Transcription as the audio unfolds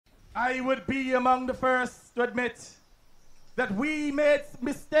I would be among the first to admit that we made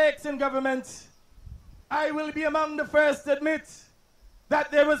mistakes in government. I will be among the first to admit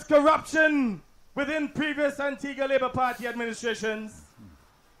that there was corruption within previous Antigua Labour Party administrations.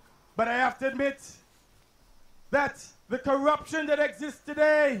 But I have to admit that the corruption that exists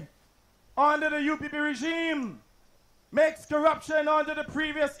today under the UPP regime makes corruption under the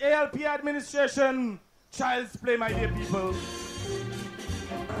previous ALP administration child's play, my dear people.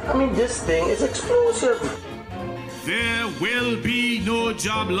 I mean, this thing is explosive. There will be no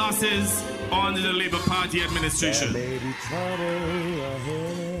job losses under the Labour Party administration. There may be trouble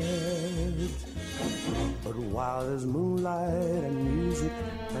ahead, but while there's moonlight and music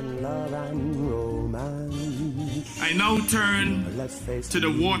and love and romance, I now turn to the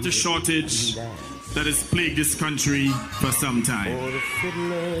water shortage that has plagued this country for some time.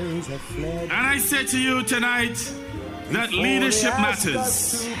 And I say to you tonight that leadership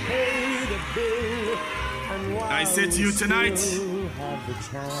matters. I say to you tonight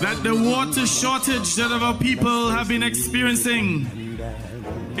that the water shortage that our people have been experiencing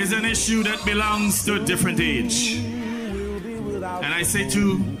is an issue that belongs to a different age. And I say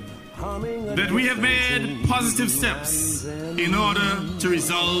too that we have made positive steps in order to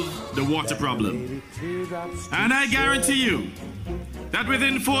resolve the water problem. And I guarantee you that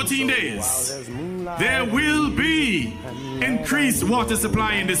within 14 days, there will be increased water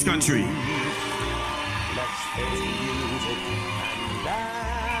supply in this country.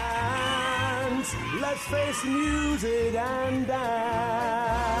 Let's face the music and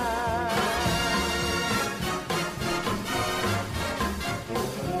dance.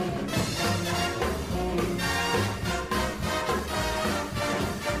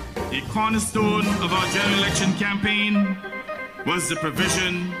 The cornerstone of our general election campaign was the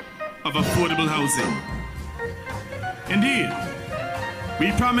provision of affordable housing. Indeed,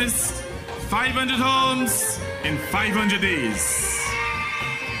 we promised 500 homes in 500 days.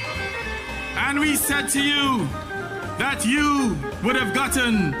 And we said to you that you would have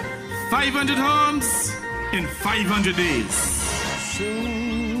gotten 500 homes in 500 days.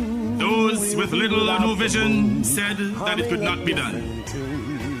 Those with little or no vision said that it could not be done.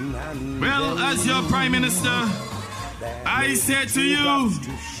 Well, as your Prime Minister, I say to you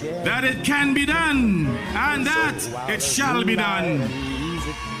that it can be done and that it shall be done.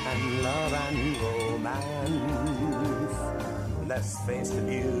 Let's face the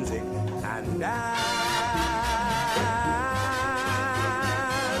music and dance.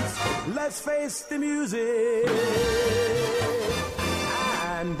 Let's face the music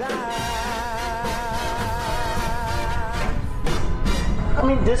and dance. I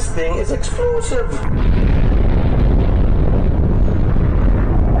mean, this thing is explosive.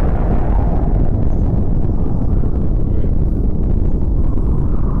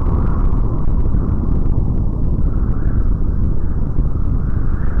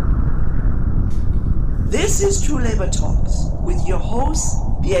 This is True Labor Talks with your host,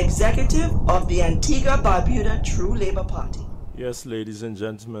 the executive of the Antigua and Barbuda True Labor Party. Yes, ladies and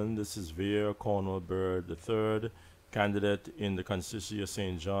gentlemen, this is Cornwall Bird III, candidate in the constituency of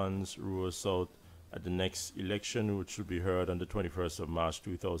St. John's, Rural South, at the next election, which will be heard on the 21st of March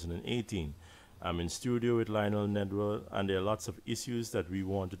 2018. I'm in studio with Lionel Nedwell, and there are lots of issues that we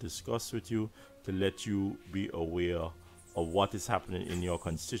want to discuss with you to let you be aware of what is happening in your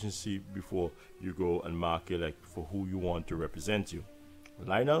constituency before you go and mark elect for who you want to represent you.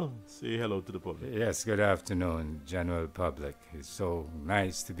 Lionel, say hello to the public. Yes, good afternoon, general public. It's so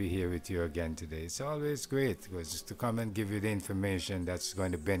nice to be here with you again today. It's always great just to come and give you the information that's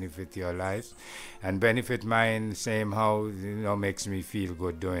going to benefit your lives and benefit mine, same how, makes me feel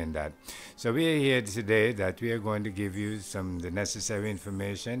good doing that. So we are here today that we are going to give you the necessary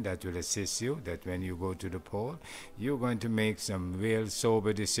information that will assist you, that when you go to the poll, you're going to make some real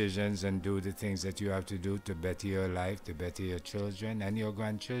sober decisions and do the things that you have to do to better your life, to better your children and your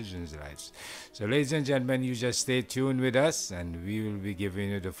grandchildren's lives. So ladies and gentlemen, you just stay tuned with us and we will be giving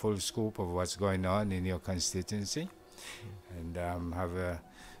you the full scoop of what's going on in your constituency, and have a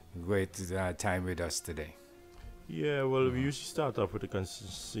great time with us today. Yeah, well, we usually start off with the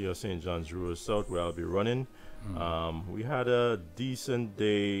constituency of St. John's Rural South, where I'll be running. We had a decent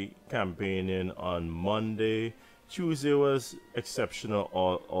day campaigning on Monday. Tuesday was exceptional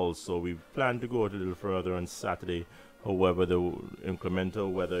also. We planned to go a little further on Saturday. However, the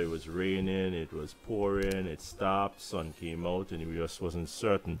incremental weather, it was raining, it was pouring, it stopped, sun came out, and we just wasn't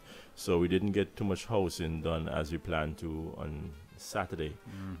certain. So we didn't get too much housing done as we planned to on Saturday.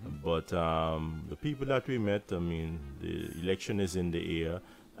 But the people that we met, I mean, the election is in the air,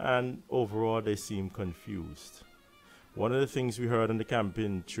 and overall they seem confused. One of the things we heard on the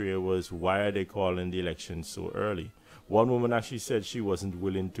campaign trail was, why are they calling the election so early? One woman actually said she wasn't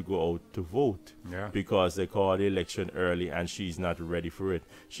willing to go out to vote because they called the election early and she's not ready for it.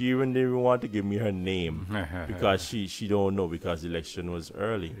 She even didn't want to give me her name because she don't know because the election was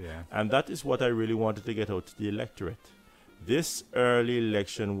early. Yeah. And that is what I really wanted to get out to the electorate. This early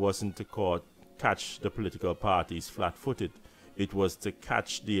election wasn't to catch the political parties flat-footed. It was to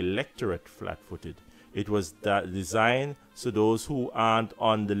catch the electorate flat-footed. It was designed so those who aren't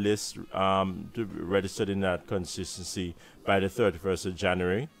on the list to be registered in that constituency by the 31st of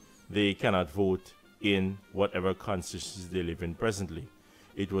January, they cannot vote in whatever constituency they live in presently.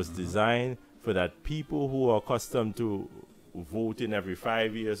 It was designed for that people who are accustomed to voting every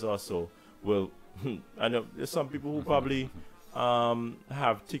 5 years or so will, I know there's some people who probably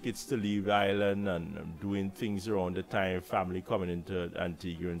have tickets to leave the island and doing things around the time, family coming into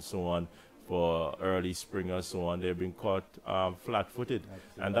Antigua and so on, for early spring or so on. They've been caught flat-footed.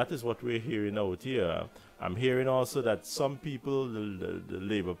 And that is what we're hearing out here. I'm hearing also that some people, the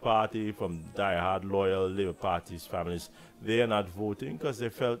Labour Party, from die-hard loyal Labour Party's families, they are not voting because they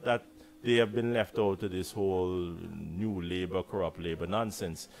felt that they have been left out of this whole new Labour, corrupt Labour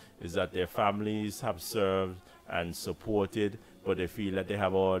nonsense, is that their families have served and supported, but they feel that they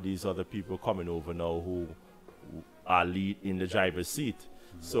have all these other people coming over now who are in the driver's seat.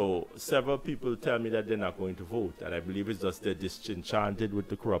 So several people tell me that they're not going to vote, and I believe it's just they're disenchanted with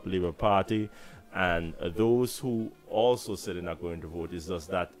the corrupt Labour Party. And those who also said they're not going to vote, is just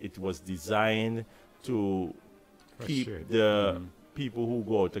that it was designed to keep the people who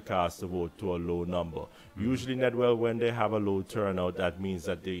go out to cast a vote to a low number. Usually, Nedwell, when they have a low turnout, that means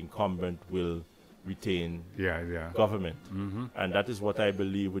that the incumbent will retain government. And that is what I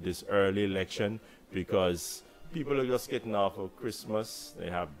believe with this early election, because people are just getting off of Christmas. They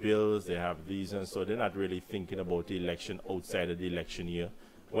have bills, they have these, and so they're not really thinking about the election outside of the election year.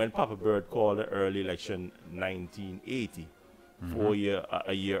 When Papa Bird called the early election 1980,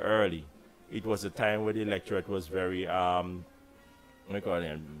 a year early, it was a time where the electorate was very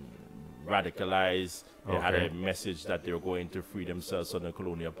radicalized. They had a message that they were going to free themselves from the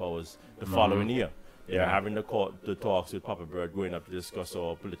colonial powers the following year. They are having the talks with Papa Bird, going up to discuss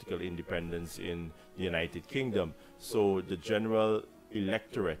our political independence in the United Kingdom. So the general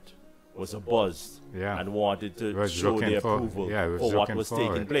electorate was abuzz and wanted to show their approval for what was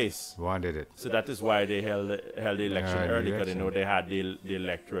taking place. Wanted it. So that is why they held the election early, because they know they had the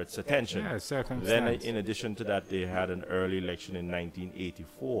electorate's attention. Then in addition to that, they had an early election in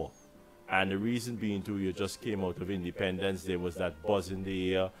 1984. And the reason being, too, you just came out of independence. There was that buzz in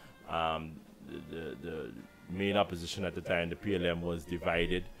the air. The main opposition at the time, the PLM, was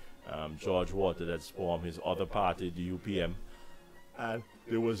divided. George Water had formed his other party, the UPM, and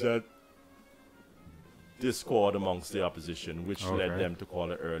there was a discord amongst the opposition, which led them to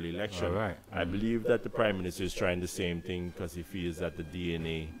call an early election. I believe that the Prime Minister is trying the same thing because he feels that the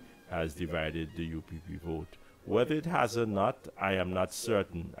DNA has divided the UPP vote. Whether it has or not, I am not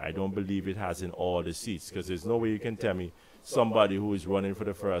certain. I don't believe it has in all the seats, because there's no way you can tell me somebody who is running for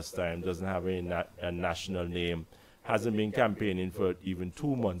the first time, doesn't have a national name, hasn't been campaigning for even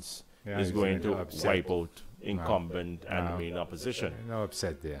 2 months, is going to wipe out incumbent and the main opposition. No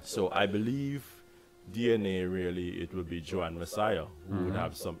upset there. So I believe DNA, really, it would be Joanne Messiah who would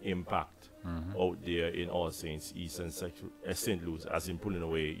have some impact out there in All Saints, East and St. Louis, as in pulling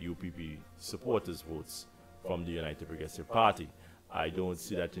away UPP supporters' votes from the United Progressive Party. I don't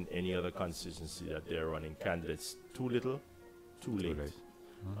see that in any other constituency that they're running candidates. Too little, too late.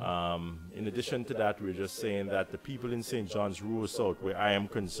 In addition to that, we're just saying that the people in St. John's Rural South, where I am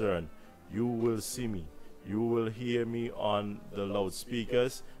concerned, you will see me. You will hear me on the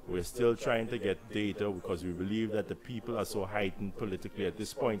loudspeakers. We're still trying to get data because we believe that the people are so heightened politically at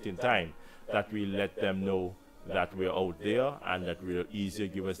this point in time that we let them know that we're out there and that we'll easier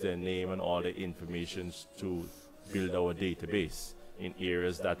give us their name and all the information to build our database in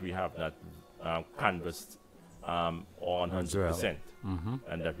areas that we have not canvassed on 100%,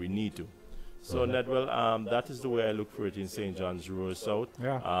 and that we need to. So, Nedwell, that is the way I look for it in St. John's Rural South.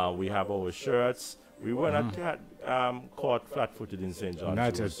 We have our shirts. We were not caught flat-footed in St. John's.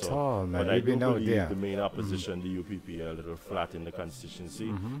 Not Rural at South, all, man. but I do believe there. the main opposition, the UPP, are a little flat in the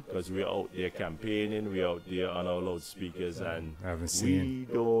constituency because we're out there campaigning, we're out there on our loudspeakers, and we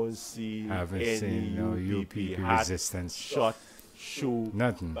don't see any UPP hat, resistance, shot, shoe,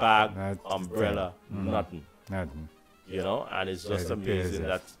 nothing, bag, umbrella, nothing. Nothing. You know, and it's just amazing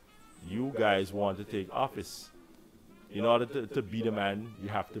that you guys want to take office. In order to be the man, you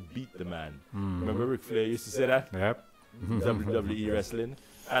have to beat the man. Remember Ric Flair used to say that? Yep. WWE wrestling.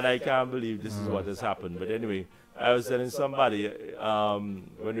 And I can't believe this is what has happened. But anyway, I was telling somebody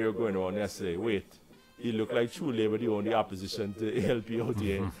when we were going on yesterday, wait, he looked like True Labour, the only opposition to ALP out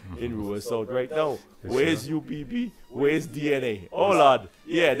here in rural South right now. Where's UPP? Where's DNA? Oh, Lord.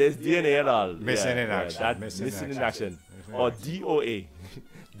 Yeah, there's DNA and all. Missing in action. Missing in action. Or DOA.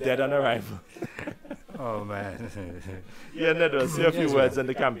 Dead on arrival. Oh, man. Yeah, Ned, say a few words on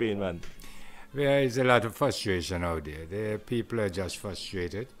the campaign, man. There is a lot of frustration out there. People are just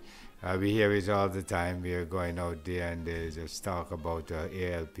frustrated. We hear it all the time. We are going out there and they just talk about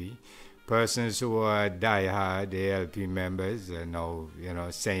ALP. Persons who are die-hard ALP members are now,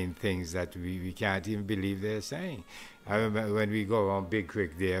 saying things that we can't even believe they're saying. I remember when we go on Big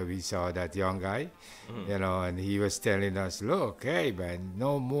Creek there, we saw that young guy, and he was telling us, look, hey, man,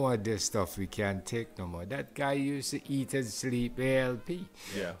 no more of this stuff we can't take no more. That guy used to eat and sleep ALP.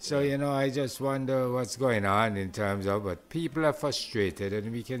 Yeah. So, I just wonder what's going on in terms of, but people are frustrated,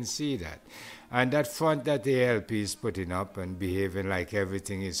 and we can see that. And that front that the ALP is putting up and behaving like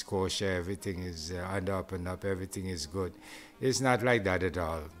everything is kosher, everything is on the up and up, everything is good, it's not like that at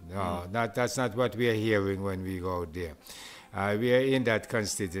all. No, that's not what we are hearing when we go out there. We are in that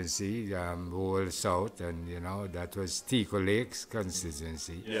constituency, rural South, and, that was Tico Lake's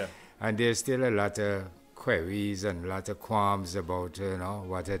constituency. Yeah. And there's still a lot of queries and a lot of qualms about,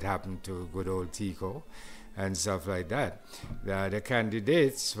 what had happened to good old Tico and stuff like that. The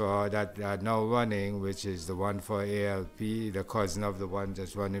candidates for that are now running, which is the one for ALP, the cousin of the one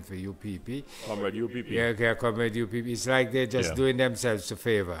that's running for UPP. Comrade UPP. Yeah, Comrade UPP. It's like they're just doing themselves a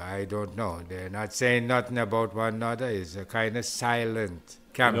favor. I don't know. They're not saying nothing about one another. It's a kind of silent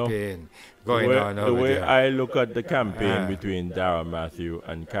campaign going on over there. The way I look at the campaign between Darrell Matthew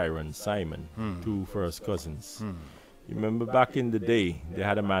and Kyron Simon, two first cousins. You remember back in the day, they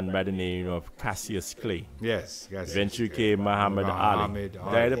had a man by the name of Cassius Clay. Yes. Eventually came Muhammad Ali.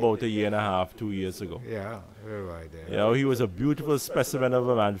 Died about a year and a half, 2 years ago. Yeah, very right there. He was a beautiful specimen of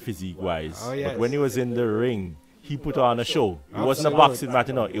a man physique-wise. Oh, yes. But when he was in the ring, he put on a show. It wasn't a boxing match,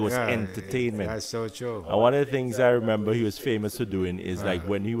 no. It was entertainment. That's so true. And one of the things I remember he was famous for doing is like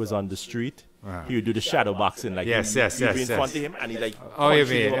when he was on the street, he would do the shadow boxing. Like yes. You'd be in front of him and he like you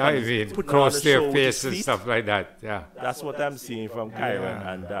mean close to your face and stuff like that. Yeah. That's what I'm seeing from Kyron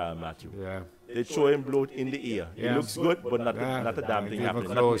and Matthew. Yeah. They show him blow in the ear. He looks good, but not a damn thing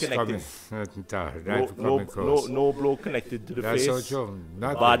happening. Nothing connected. No blow connected to the face. That's so true.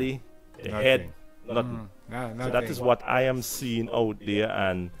 The body, the head, nothing. So that is what I am seeing out there,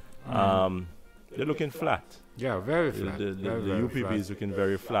 and they're looking flat. Yeah, very flat. The UPP is looking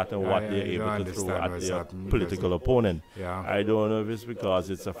very flat on what they're able to throw at their political opponent. Yeah. I don't know if it's because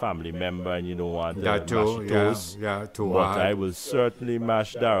it's a family member and you don't want to mash toes. Too but hard. I will certainly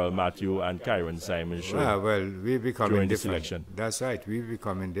mash Darrell Matthew and Kyron Simon show. Yeah, well, we're becoming different. Selection. That's right. We're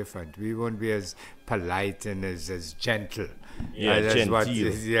becoming different. We won't be as polite and as gentle. Yeah, genteel.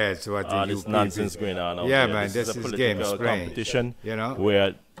 What all this nonsense going on out yeah, there. man, this is games playing. Competition,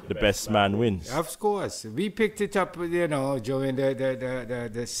 where the best man wins. Of course. We picked it up, during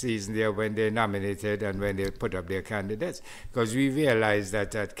the season there when they nominated and when they put up their candidates. Because we realized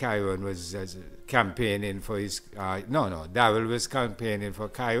that Kyron was campaigning for his... Darrell was campaigning for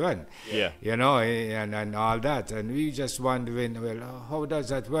Kyron. Yeah. And all that. And we just wondering, well, how does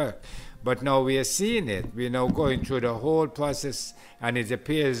that work? But now we are seeing it. We're now going through the whole process, and it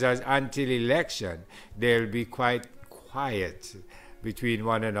appears as until election, they'll be quite quiet between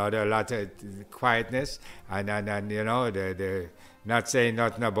one another, a lot of quietness, and they're not saying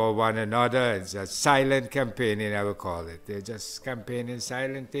nothing about one another. It's a silent campaigning, I would call it. They're just campaigning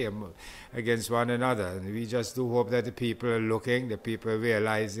silently against one another. And we just do hope that the people are looking, the people are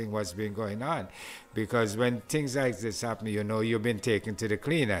realizing what's been going on. Because when things like this happen, you've been taken to the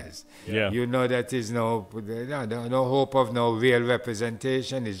cleaners. Yeah. You know that there's no hope of no real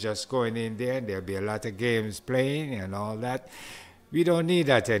representation. It's just going in there, and there'll be a lot of games playing and all that. We don't need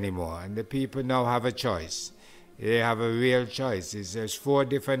that anymore, and the people now have a choice. They have a real choice. There's 4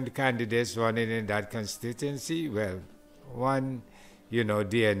 different candidates running in that constituency. Well, one,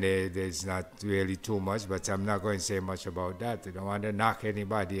 DNA, there's not really too much, but I'm not going to say much about that. I don't want to knock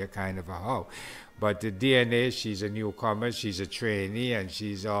anybody a kind of a how. But the DNA, she's a newcomer, she's a trainee, and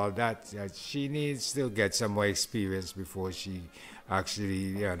she's all that. She needs to get some more experience before she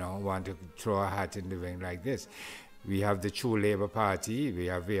actually, want to throw a hat in the ring like this. We have the True Labour Party, we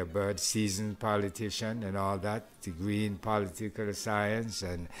have a Bird, seasoned politician and all that, the green political science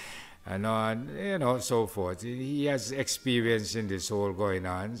and on, so forth. He has experience in this whole going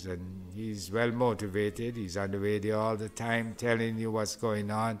on, and he's well motivated. He's on the radio all the time telling you what's going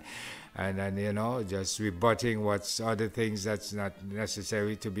on and just rebutting what's other things that's not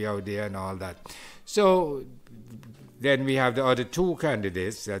necessary to be out there and all that. So then we have the other two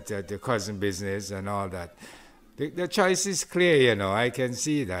candidates, that the cousin business and all that. The choice is clear, you know. I can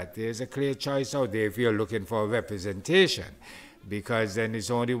see that. There's a clear choice out there if you're looking for representation, because then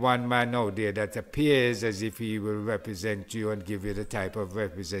there's only one man out there that appears as if he will represent you and give you the type of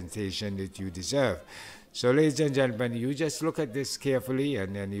representation that you deserve. So, ladies and gentlemen, you just look at this carefully,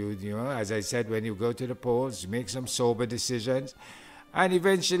 and then you know, as I said, when you go to the polls, make some sober decisions. And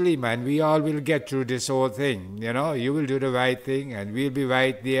eventually, man, we all will get through this whole thing. You know, you will do the right thing, and we'll be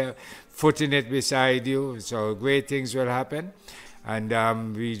right there, footing it beside you. So great things will happen.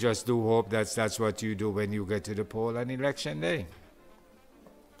 And we just do hope that's what you do when you get to the poll on election day.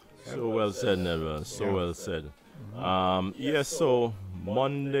 So well said, Neville. So well said. Yes, so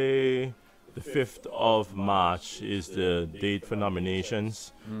Monday, the 5th of March is the date for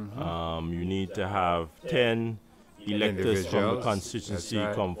nominations. You need to have 10 electors from the constituency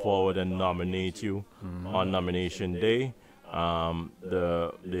come forward and nominate you on nomination day.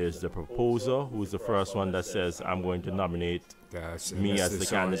 There's the proposer, who's the first one that says, I'm going to nominate me as the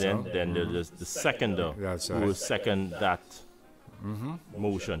candidate. Then there's the seconder, who will second that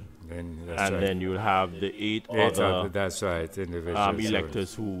motion. Then you'll have the eight other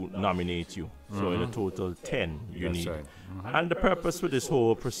electors who nominate you. So in a total 10 you need. Right. And the purpose for this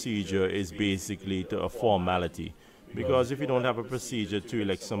whole procedure is basically a formality. Because if you don't have a procedure to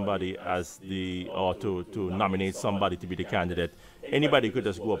elect somebody as to nominate somebody to be the candidate, anybody could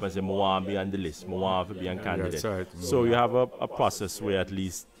just go up and say, I want to be on the list, I want to be a candidate. Right. So you have a process where at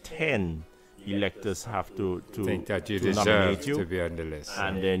least 10 electors have to think that you deserve nominate you to be on the list.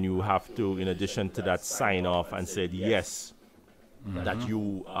 And then you have to, in addition to that, sign off and say yes. That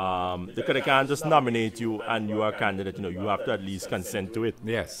you, they can't just nominate you and you are a candidate, you know, you have to at least consent to it.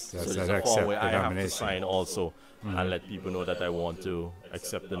 Yes, that's so there's a form where I have to sign also and let people know that I want to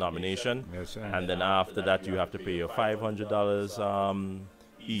accept the nomination. Yes, and then after that, you have to pay your $500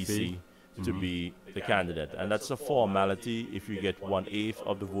 EC to be the candidate. And that's a formality. If you get 1/8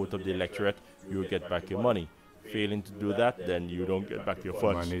 of the vote of the electorate, you will get back your money. Failing to do that, then you don't get back your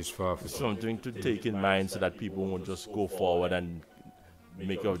funds. Money is far. Something to take in mind so that people won't just go forward and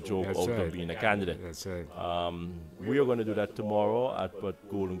make a joke out of being a candidate. That's right. We are going to do that tomorrow at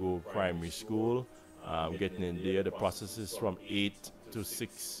Golden Grove Primary School. Getting in there, the process is from 8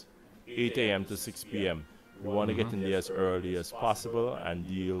 a.m. to 6 p.m. We want to get in there as early as possible and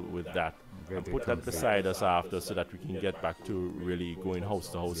deal with that. And put that beside us after so that we can get back to really going house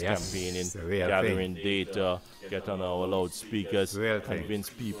to house campaigning, gathering data, get on our loudspeakers, convince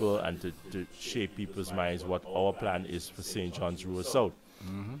people and to shape people's minds what our plan is for St. John's Rural South.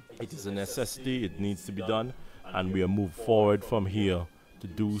 It is a necessity, it needs to be done, and we are moved forward from here to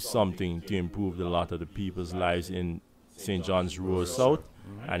do something to improve the lot of the people's lives in St. John's Rural South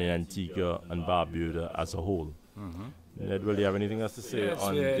and in Antigua and Barbuda as a whole. Ned, will you have anything else to say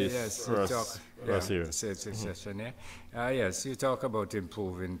on this first area? Session, yes, you talk about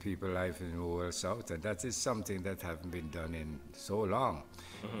improving people's life in rural South, and that is something that hasn't been done in so long.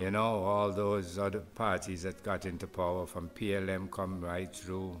 You know, all those other parties that got into power from PLM come right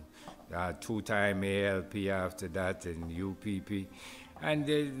through, two-time ALP after that, and UPP.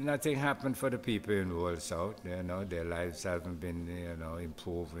 And nothing happened for the people in rural South. You know, their lives haven't been,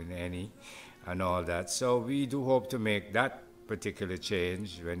 improving any and all that. So we do hope to make that particular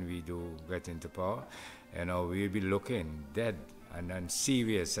change when we do get into power. You know, we'll be looking dead and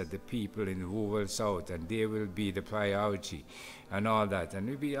serious at the people in rural South, and they will be the priority and all that.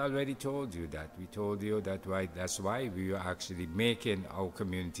 And we already told you that. We told you that that's why we are actually making our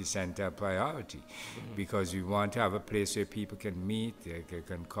community center a priority, because we want to have a place where people can meet, they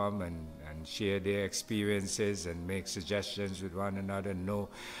can come and share their experiences and make suggestions with one another, know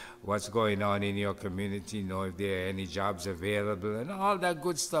what's going on in your community, know if there are any jobs available, and all that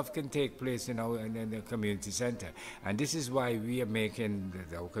good stuff can take place in the community center. And this is why we are making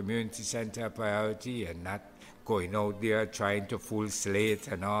our community center a priority and not going out there trying to full slate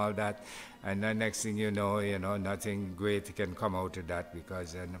and all that. And the next thing you know, nothing great can come out of that,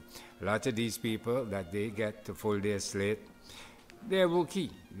 because a lot of these people that they get to full their slate, they're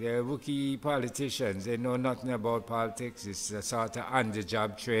rookie politicians. They know nothing about politics. It's a sort of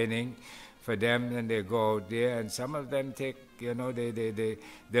on-the-job training for them, and they go out there, and some of them take, they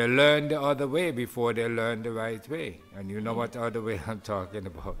learn the other way before they learn the right way. And you know what other way I'm talking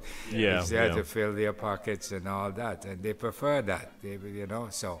about. It's there to fill their pockets and all that, and they prefer that,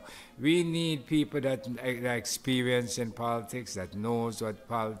 So we need people that are experienced in politics, that knows what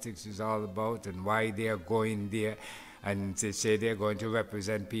politics is all about and why they are going there. And they say they're going to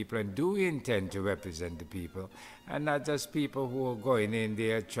represent people and do intend to represent the people. and not just people who are going in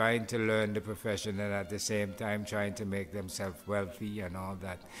there trying to learn the profession and at the same time trying to make themselves wealthy and all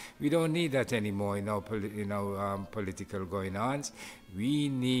that. We don't need that anymore in our political going-ons. We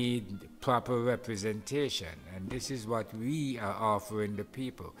need proper representation, and this is what we are offering the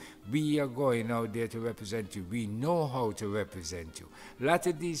people. We are going out there to represent you. We know how to represent you. A lot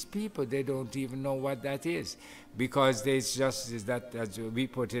of these people, they don't even know what that is, because it's just is that, as we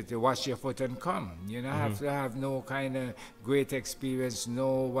put it, wash your foot and come. You don't have to have no kind of great experience,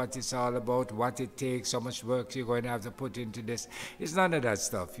 know what it's all about, what it takes, how much work you're going to have to put into this. It's none of that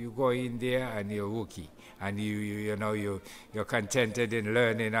stuff. You go in there and you're rookie, and you're contented in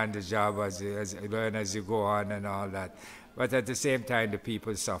learning on the job as learn as you go on and all that. But at the same time, the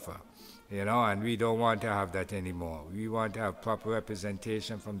people suffer, and we don't want to have that anymore. We want to have proper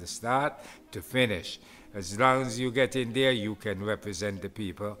representation from the start to finish. As long as you get in there, you can represent the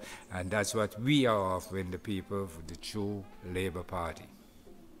people, and that's what we are offering the people for the True Labour Party.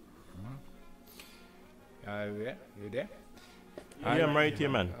 You there? Yeah, I'm right here,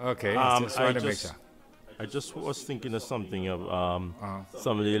 man. Okay, just want to make sure. I just was thinking of something of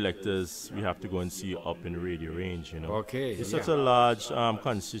some of the electors we have to go and see up in Radio Range, Okay. It's such a large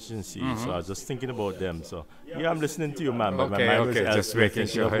constituency, so I was just thinking about them. So, yeah, I'm listening to you, man, but my mind was just making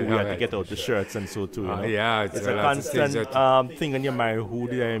sure. we had to get out the shirts and so too, Yeah, it's a constant thing on your mind. Who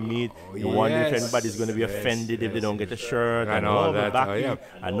did I meet? You wonder if anybody's going to be offended if they don't get a shirt. And all that.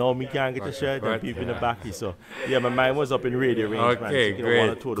 I know me can't get a shirt, and people in the backy. So, yeah, my mind was up in Radio Range, Okay, man.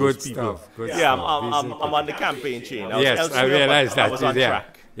 great. Good people. stuff. Good Yeah, stuff. I'm on the campaign chain. Yes, I realized that. I was on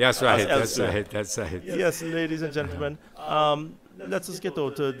track. Yes, right. That's right. Yes, ladies and gentlemen, let's just get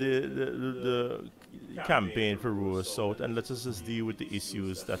out to the campaign for Rural South, and let's just deal with the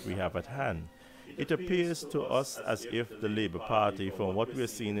issues that we have at hand. It appears to us as if the Labour Party, from what we're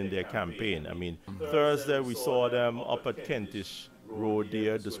seeing in their campaign, I mean, Thursday we saw them up at Kentish Road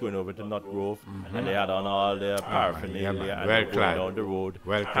there, just going over to Nut Grove, and they had on all their paraphernalia and well going clad. down the road,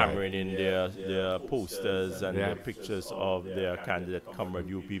 hammering in their posters and their pictures of their candidate, Comrade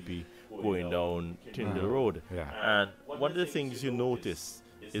UPP, going down Tyndall Road. And one of the things you notice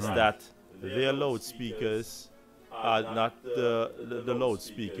is that their loudspeakers are not the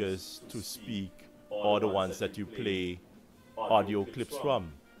loudspeakers to speak or the ones that you play audio clips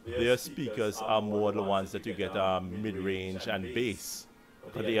from. Their speakers are more the ones that you get mid-range and bass,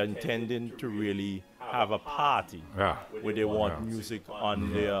 because they are intending to really have a party where they want music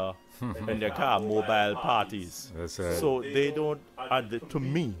on their in their car, mobile parties. So they don't, to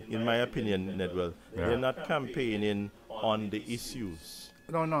me, in my opinion, Nedwell, they're not campaigning on the issues.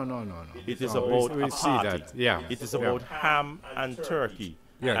 No. It is about we a see party. that. Yeah. It is about ham and turkey.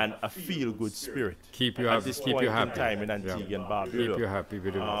 And a feel-good spirit. Keep you at this keep point you happy. in time in Antigua and Barbuda. Keep you happy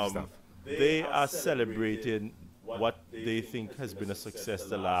with the stuff. They are celebrating what they think has been a success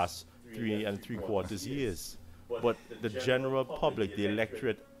the last 3 3/4 years. But the general public, the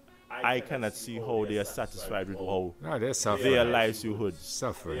electorate, I cannot see how they are satisfied with how their livelihoods,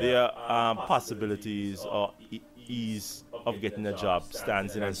 their possibilities or ease of getting a job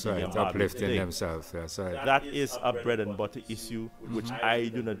stands in Antigua and Barbuda uplifting today. themselves. That's right. That is a bread and butter issue which I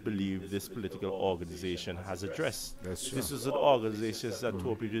do not believe this political organization has addressed. That's true. This is an organization that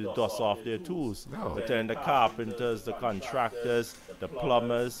told people to dust off their tools. But then the carpenters, the contractors, the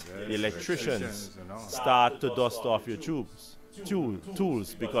plumbers, the electricians start to dust off your tools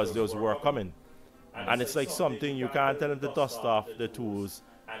because there's work coming. And it's like something you can't tell them to dust off the tools,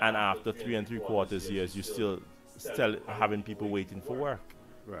 and after 3 3/4 years you still having people waiting for work.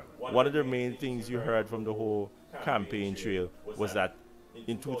 One of the main things you heard from the whole campaign trail was that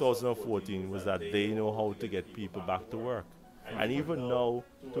in 2014 was that they know how to get people back to work. And even now,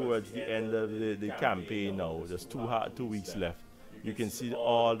 towards the end of the campaign now, there's 2 weeks left, you can see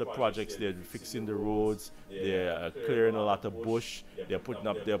all the projects. They're fixing the roads, they're clearing a lot of bush, they're putting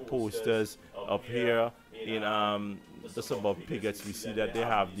up their posters. Up here in just above Piggotts, we see that they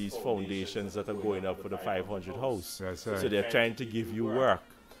have these foundations that are going up for the 500 house. That's right. So they're trying to give you work.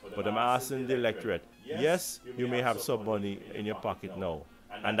 But I'm asking the electorate, yes, you may have some money in your pocket now,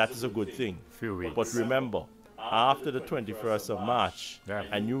 and that is a good thing. Few weeks. But remember, after the 21st of March,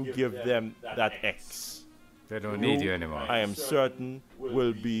 and you give them that X, they don't need you anymore. I am certain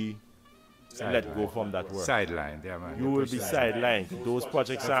will be let go from that work. Sidelined, yeah, man. You will be sidelined. Those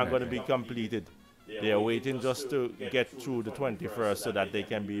projects aren't going to be completed. They are waiting just to get through the 21st so that they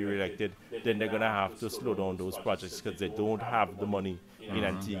can be re-elected. Then they're going to have to slow down those projects because they don't have the money in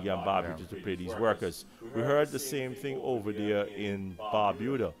Antigua and Barbuda to pay these workers. We heard the same thing over there in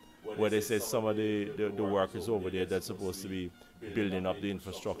Barbuda, where they said some of the workers over there that's supposed to be building up the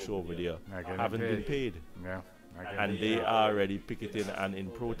infrastructure over there haven't been paid. and they are already picketing and in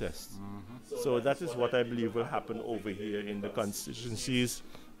protest. So that is what I believe will happen over here in the constituencies.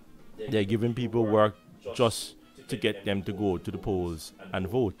 They're giving people work just to get them to go to the polls and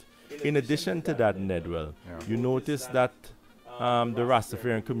vote. In addition to that, Nedwell, you notice that the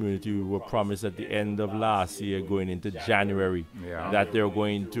Rastafarian community were promised at the end of last year, going into January, that they're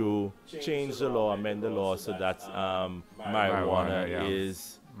going to change the law, amend the law so that marijuana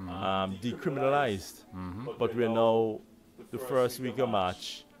is decriminalized. But we're now the first week of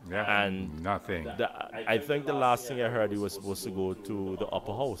March, and nothing. I think the last thing I heard, it was supposed to go to the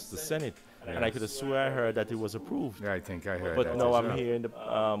upper house, the Senate. And I could have sworn I heard that it was approved. Yeah, I think I heard but that. But now as I'm well. hearing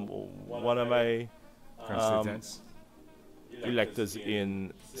one of my constituents, electors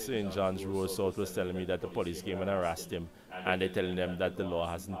in St. John's Road South was telling me that the police came and harassed him, and they're telling them that the law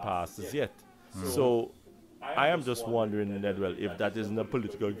hasn't passed as yet. So I am just wondering, Nedwell, if that isn't a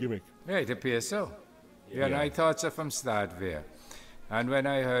political gimmick. Yeah, it appears so. And I thought so from start there. And when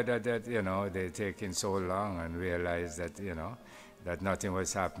I heard that they're taking so long and realized that, that nothing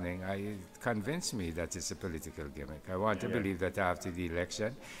was happening, it convinced me that it's a political gimmick. I want to believe that after the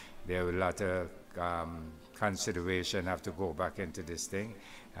election, there were a lot of consideration have to go back into this thing,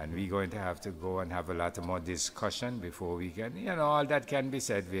 and we're going to have to go and have a lot more discussion before we can, all that can be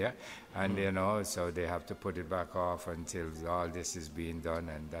said there, and so they have to put it back off until all this is being done,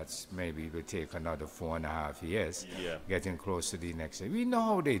 and that's maybe will take another 4.5 years, getting close to the next year. We know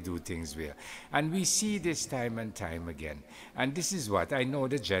how they do things there, and we see this time and time again, and this is what I know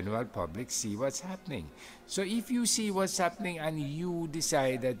the general public see what's happening. So if you see what's happening and you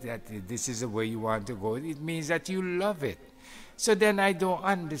decide that this is the way you want to go, it means that you love it. So then I don't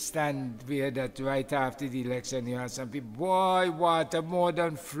understand where that right after the election you have some people, boy, water more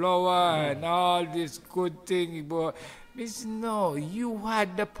than flour and all this good thing. Boy. No, you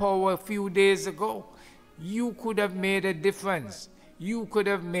had the power a few days ago. You could have made a difference. You could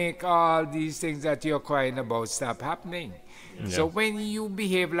have made all these things that you're crying about stop happening. So when you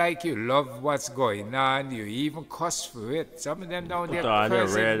behave like you love what's going on, you even cuss for it. Some of them down there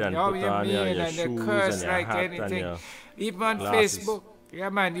cursing, and they curse like anything. Even on Facebook,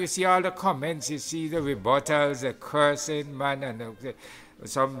 man, you see all the comments, you see the rebuttals, the cursing, man, and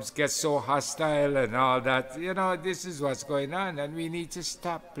some get so hostile and all that. This is what's going on, and we need to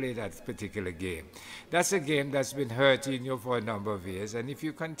stop playing that particular game. That's a game that's been hurting you for a number of years, and if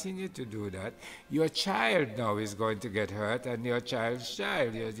you continue to do that, your child now is going to get hurt, and your child's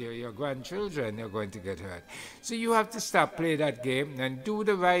child, your grandchildren are going to get hurt. So you have to stop playing that game and do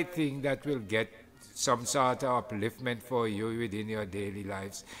the right thing that will get some sort of upliftment for you within your daily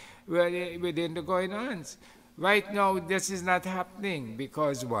lives, within the going-ons. Right now, this is not happening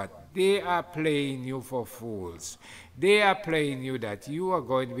because what? They are playing you for fools. They are playing you that you are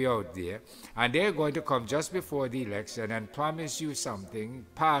going to be out there, and they're going to come just before the election and promise you something,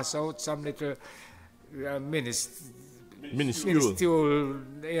 pass out some little minuscule,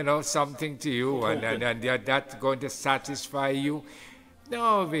 something to you, and that's going to satisfy you.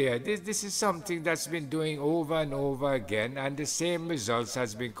 No, this is something that's been doing over and over again, and the same results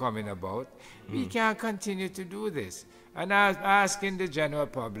has been coming about. We can't continue to do this. And I'm asking the general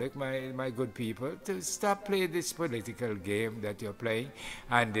public, my good people, to stop playing this political game that you're playing,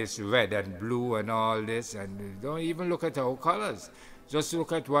 and this red and blue and all this, and don't even look at our colors. Just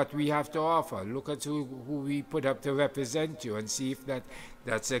look at what we have to offer. Look at who we put up to represent you, and see if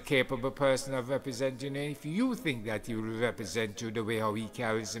that's a capable person of representing you. If you think that he will represent you the way how he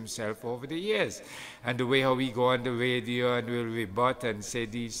carries himself over the years, and the way how we go on the radio and will rebut and say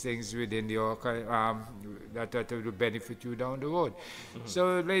these things within the that will benefit you down the road.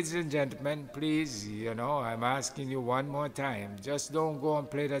 So, ladies and gentlemen, please, I'm asking you one more time, just don't go and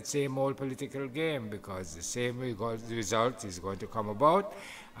play that same old political game, because the same result is going to come about,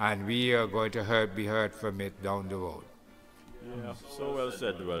 and we are going to be hurt from it down the road. Yeah, so well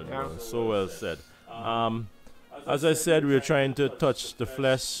said, so well said. As I said, we're trying to touch the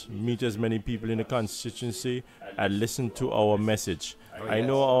flesh, meet as many people in the constituency, and listen to our message. I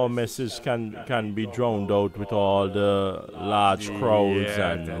know our message can be drowned out with all the large crowds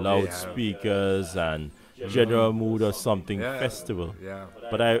and loudspeakers and general mood or something festival.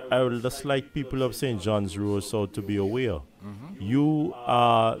 But I would just like people of St. John's Road South to be aware. You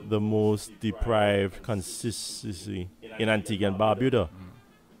are the most deprived constituency in Antigua and Barbuda.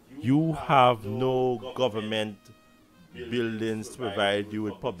 You have no government buildings to provide you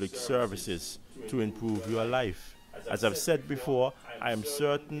with public services to improve your life. As I've said before, I am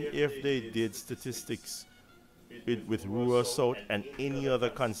certain if they did statistics with Rural South and any other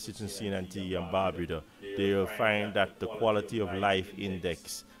constituency in Antigua and Barbuda, they will find that the quality of life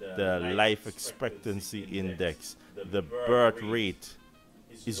index, the life expectancy index, the birth rate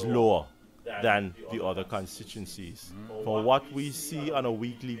is lower than the other constituencies. For what we see on a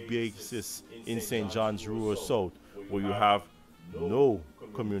weekly basis in St. John's Rural South, where you have no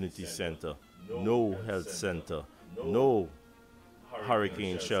community center, no health center, no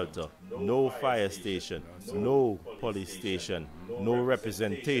hurricane shelter, no fire station, no police station, no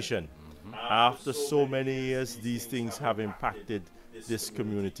representation. After so many years, these things have impacted this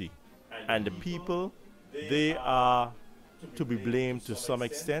community. And the people, they are to be blamed to some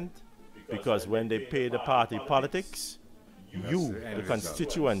extent, because when they pay the party politics, you, the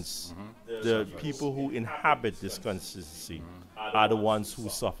constituents, the people who inhabit this constituency, are the ones who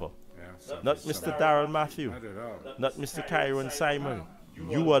suffer. Not Mr. Darrell Matthew, not Mr. Kyron Simon.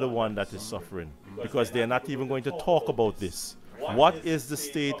 You are the one that is suffering, because they're not even going to talk about this. What is the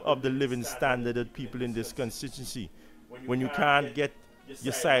state of the living standard of people in this constituency when you can't get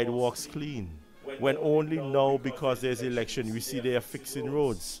your sidewalks clean? When only now, because there's election, we see they are fixing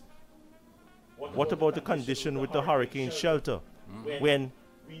roads. What about the condition with the hurricane shelter? When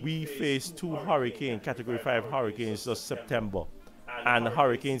we faced 2 Category 5 hurricanes this September, and the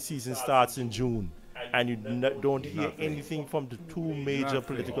hurricane season starts in June, and you don't hear anything from the 2 major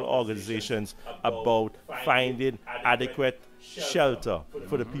political organizations about finding adequate shelter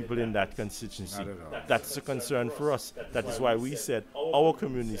for the people in that constituency. That's a concern for us. That is why we said our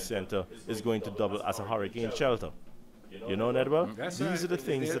community center is going to double as a hurricane shelter. You know, Nedwell? These are the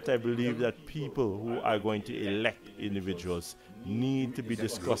things that I believe that people who are going to elect individuals need to be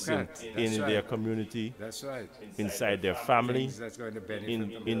discussing in their community, inside their family,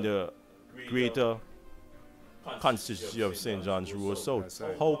 in the greater constituency of St. John's Rural South.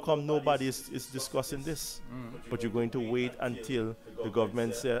 How come nobody is discussing this? But you're going to wait until the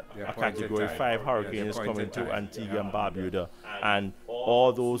government says a Category 5 hurricane is coming to Antigua and Barbuda, and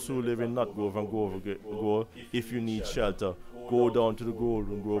all those who live in Nutgrove and Grove, if you need shelter, go down to the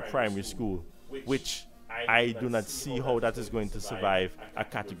Golden Grove Primary School, which I do not see how that is going to survive a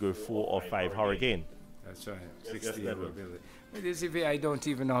Category 4 or 5 hurricane. That's right. 60 But you see, I don't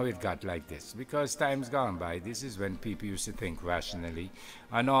even know how it got like this, because time's gone by. This is when people used to think rationally,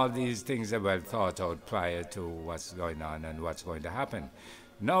 and all these things are well thought out prior to what's going on and what's going to happen.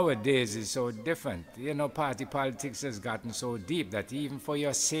 Nowadays it's so different. You know, party politics has gotten so deep that even for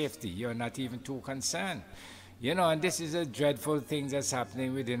your safety, you're not even too concerned. You know, and this is a dreadful thing that's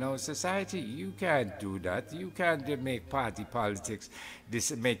happening within our society. You can't do that. You can't make party politics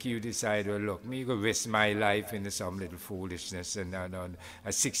make you decide, well, look, me go risk my life into some little foolishness and on a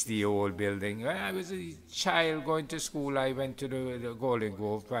 60-year-old building. When I was a child going to school, I went to the Golden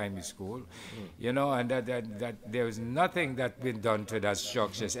Grove Primary School, you know, and that there was nothing that's been done to that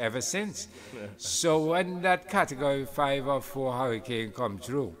structures ever since. So when that Category 5 or 4 hurricane come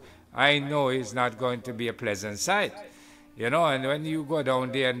through, I know it's not going to be a pleasant sight. You know, and when you go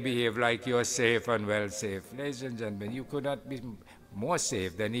down there and behave like you're safe and well safe, ladies and gentlemen, you could not be more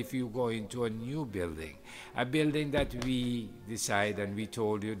safe than if you go into a new building. A building that we decide and we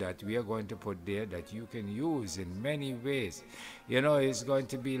told you that we are going to put there that you can use in many ways. You know, it's going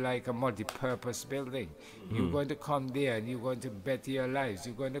to be like a multi-purpose building. You're going to come there and you're going to better your lives.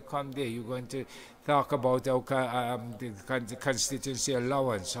 You're going to come there, you're going to talk about the constituency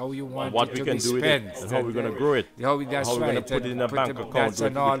allowance, how you want what it we to can be do spent. With it, and how we're going to grow it, how we're going to put it in a bank account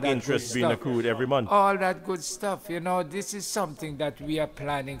with interest being accrued every month. All that good stuff, you know, this is something that we are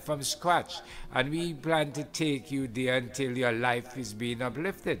planning from scratch, and we plan to take you there until your life is being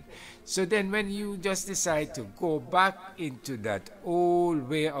uplifted. So then when you just decide to go back into that old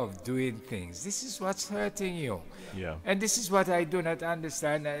way of doing things, this is what's hurting you. Yeah. And this is what I do not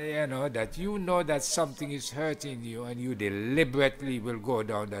understand, you know, that you know that something is hurting you and you deliberately will go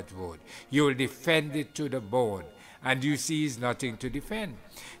down that road. You will defend it to the bone. And you see it's nothing to defend.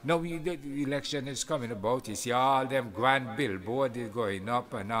 Now the election is coming about. You see all them grand billboards going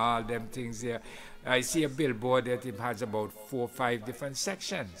up and all them things there. I see a billboard that it has about 4 or 5 different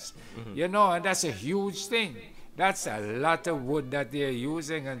sections. You know, and that's a huge thing. That's a lot of wood that they're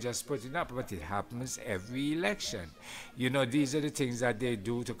using and just putting up, but it happens every election. You know, these are the things that they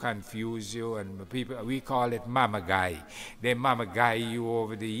do to confuse you, and people, we call it mama guy. They mama guy you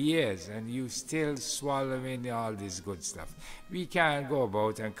over the years, and you still swallowing all this good stuff. We can't go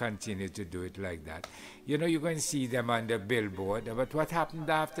about and continue to do it like that. You know, you're going to see them on the billboard, but what happened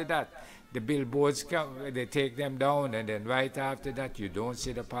after that? The billboards come, they take them down, and then right after that, you don't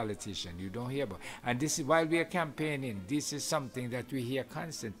see the politician. You don't hear about. And this is while we are campaigning. This is something that we hear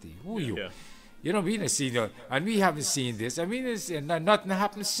constantly. Who you? Yeah. You know, we didn't see no, and we haven't seen this. I mean, nothing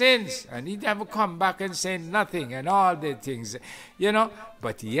happened since, and he never come back and say nothing and all the things, you know.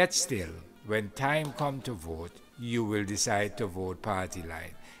 But yet still, when time come to vote, you will decide to vote party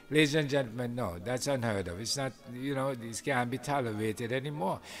line. Ladies and gentlemen, no, that's unheard of. It's not, you know, this can't be tolerated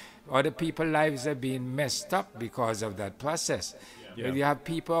anymore. Other people's lives are being messed up because of that process. Yeah. You have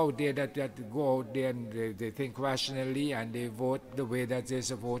people out there that go out there and they think rationally and they vote the way that they're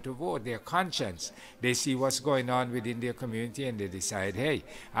supposed to vote, their conscience. They see what's going on within their community and they decide, hey,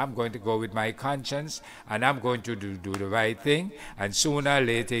 I'm going to go with my conscience and I'm going to do the right thing, and sooner or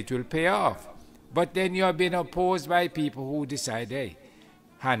later it will pay off. But then you're being opposed by people who decide, hey,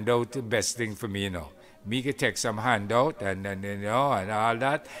 handout the best thing for me, you know. Me can take some handout and you know, and all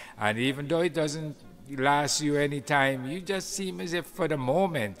that, and even though it doesn't last you any time, you just seem as if for the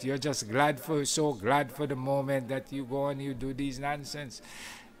moment you're just so glad for the moment that you go and you do these nonsense.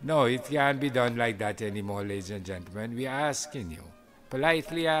 No, it can't be done like that anymore, ladies and gentlemen. We're asking you,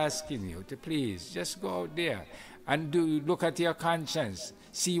 politely asking you to please just go out there and look at your conscience,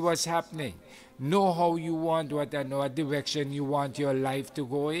 see what's happening, know how you want what direction you want your life to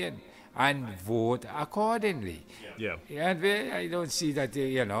go in, and vote accordingly. Yeah. And I don't see that,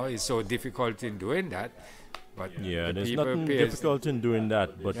 you know, it's so difficult in doing that. But yeah, there's nothing difficult in doing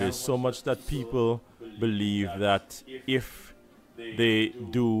that, but there's so much that people believe that if they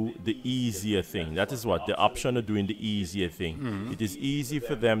do the easier thing, that is what, the option of doing the easier thing. It is easy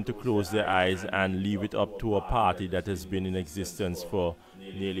for them to close their eyes and leave it up to a party that has been in existence for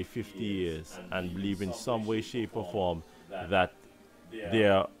nearly 50 years and believe in some way, shape or form that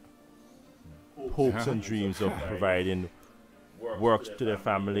their hopes and dreams of providing work to their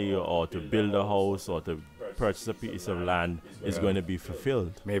family or to build a house or to purchase a piece of land is going to be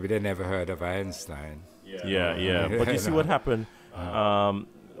fulfilled. Maybe they never heard of Einstein. Yeah. But you see what happened?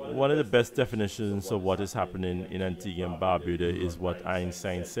 One of the best definitions of what is happening in Antigua and Barbuda is what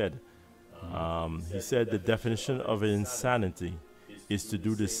Einstein said. He said the definition of insanity is to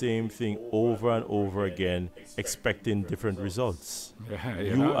do the same thing over and over again, expecting different results.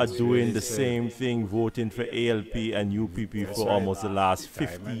 You are doing the same thing, voting for ALP and UPP for almost the last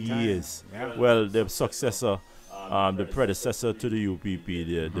 50 years. Well, the successor, the predecessor to the UPP,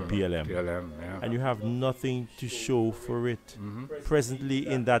 the PLM. And you have nothing to show for it. Presently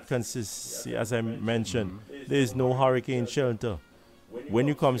in that consistency, as I mentioned, there is no hurricane shelter. When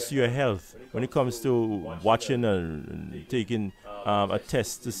it comes to your health, when it comes to watching and taking a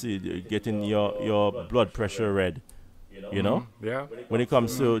test to see, getting your blood pressure read, you know? Yeah. When it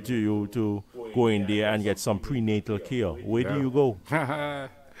comes to you to go in there and get some prenatal care, where do you go?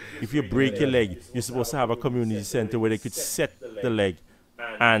 If you break your leg, you're supposed to have a community center where they could set the leg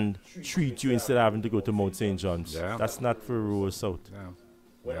and treat you instead of having to go to Mount St. John's. That's not for rural South.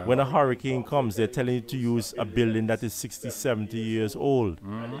 When a hurricane comes, they're telling you to use a building that is 60, 70 years old.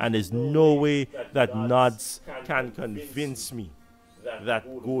 And there's no way that Nods can convince me that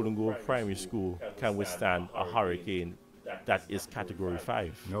Golden Grove Primary School can withstand a hurricane that is category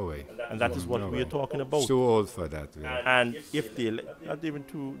 5. No way. And that is what we are talking about. It's too old for that. And if they, not even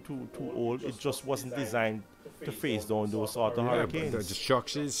too old, it just wasn't designed to face down those sort of hurricanes. But the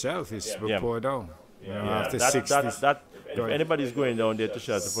structure itself is poured down. After if anybody's going down there to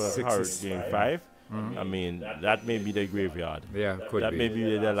shelter for Hurricane 5, I mean, that may be their graveyard. Yeah, could that be. may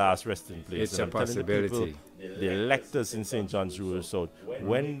be their last resting place. It's a possibility. The electors in St. John's Rural South,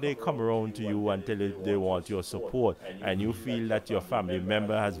 when they come around to you and tell you they want your support, and you feel that your family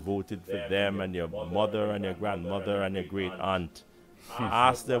member has voted for them, and your mother and your grandmother and your great aunt,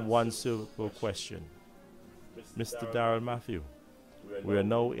 ask them one simple question. Mr. Darrell Matthew, we are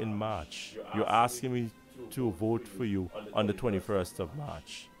now in March. You're asking me to vote for you on the 21st of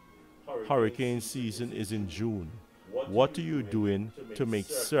March. Hurricane season is in June. What are you doing to make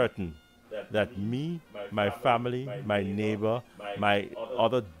certain that me, my family, my neighbor, my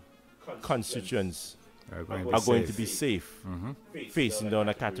other constituents are going to be safe facing down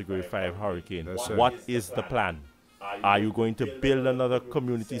a Category 5 hurricane? What is the plan? Are you going to build another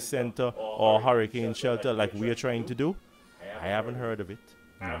community center or hurricane shelter like we are trying to do? I haven't heard of it.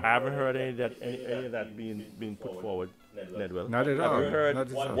 I haven't heard any of that being put forward, Nedwell. Not at all. Have you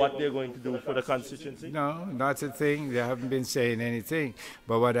heard what they're going to do for the constituency? No, not a thing. They haven't been saying anything.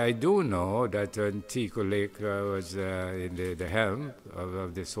 But what I do know, that when Tico Lake was in the helm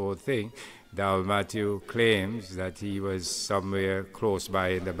of this whole thing, Darrell Matthew claims that he was somewhere close by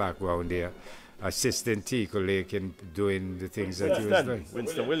in the background there, assisting Tico Lake in doing the things that he was doing.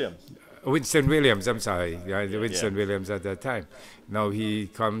 Winston Williams, I'm sorry. Winston Williams at that time. Now he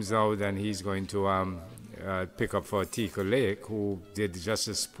comes out and he's going to pick up for Tico Lake, who did just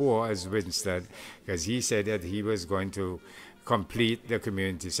as poor as Winston, because he said that he was going to complete the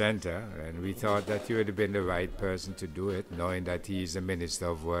community center, and we thought that he would have been the right person to do it, knowing that he's the Minister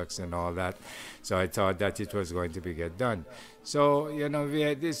of Works and all that. So I thought that it was going to be get done. So, you know, we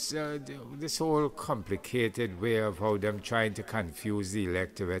had this whole complicated way of how them trying to confuse the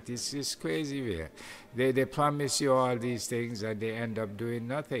electorate. It's just crazy. They promise you all these things and they end up doing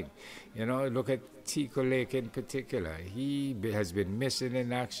nothing. You know, look at Tico Lake in particular. He has been missing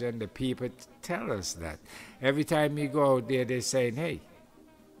in action. The people tell us that. Every time we go out there, they're saying, hey,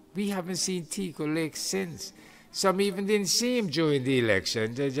 we haven't seen Tico Lake since. Some even didn't see him during the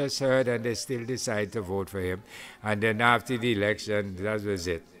election. They just heard and they still decide to vote for him. And then after the election, that was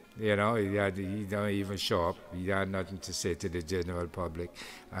it. You know, he don't even show up. He had nothing to say to the general public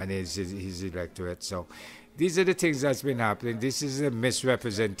and his electorate. So these are the things that's been happening. This is a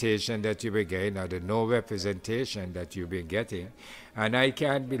misrepresentation that you've been getting, or the no representation that you've been getting. And I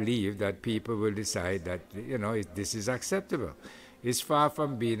can't believe that people will decide that, you know, this is acceptable. It's far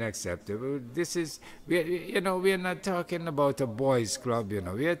from being acceptable. This is, we're not talking about a boys' club, you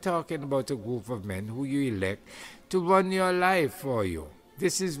know. We are talking about a group of men who you elect to run your life for you.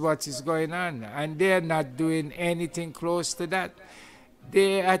 This is what is going on. And they're not doing anything close to that.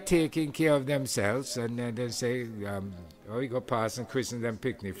 They are taking care of themselves, and then they say, we go past and christen them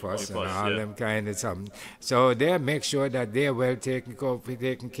picnic first and all them kind of something. So they make sure that they're well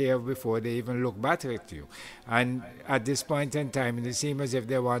taken care of before they even look back at you. And at this point in time, it seems as if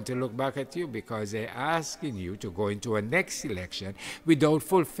they want to look back at you because they're asking you to go into a next election without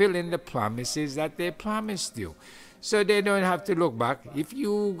fulfilling the promises that they promised you. So they don't have to look back. If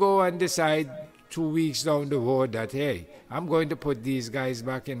you go and decide 2 weeks down the road that, hey, I'm going to put these guys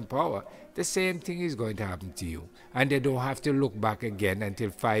back in power, the same thing is going to happen to you. And they don't have to look back again until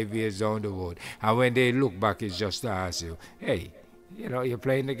 5 years down the road. And when they look back, it's just to ask you, hey, you know, you're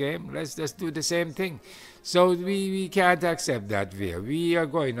playing the game, let's just do the same thing. So we can't accept that view. We are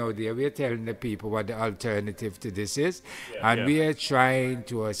going out there, we're telling the people what the alternative to this is, we are trying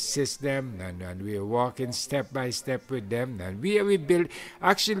to assist them, and we are walking step by step with them, and we are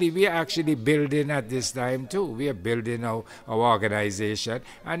actually building at this time too. We are building our organization,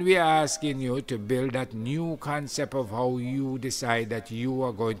 and we are asking you to build that new concept of how you decide that you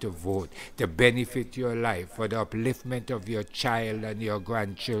are going to vote to benefit your life, for the upliftment of your child and your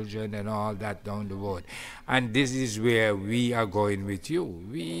grandchildren and all that down the road. And this is where we are going with you.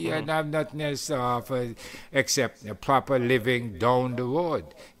 We have nothing else to offer except a proper living down the road.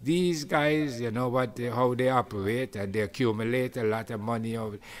 These guys, you know how they operate, and they accumulate a lot of money.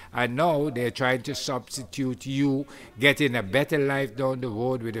 And now they're trying to substitute you getting a better life down the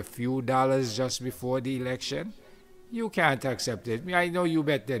road with a few dollars just before the election. You can't accept it. I know you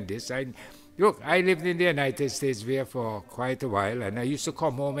better than this. Look, I lived in the United States there for quite a while, and I used to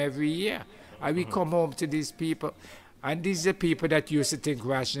come home every year. And we come home to these people, and these are people that used to think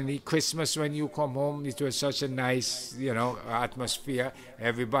rationally. Christmas, when you come home, it was such a nice, you know, atmosphere.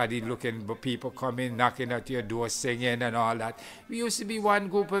 Everybody looking, people coming, knocking at your door, singing and all that. We used to be one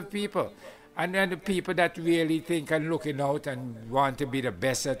group of people. And then the people that really think and looking out and want to be the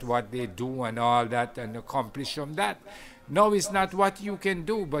best at what they do and all that and accomplish from that. No, it's not what you can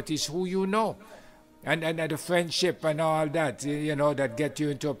do, but it's who you know. And the friendship and all that, you know, that get you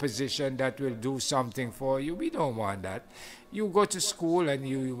into a position that will do something for you. We don't want that. You go to school and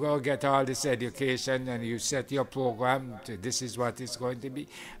you go get all this education and you set your program to this is what it's going to be.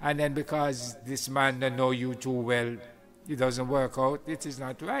 And then because this man doesn't know you too well, it doesn't work out, it is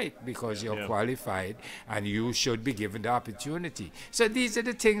not right, because you're qualified and you should be given the opportunity. So these are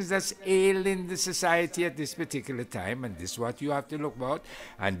the things that's ailing the society at this particular time, and this is what you have to look about,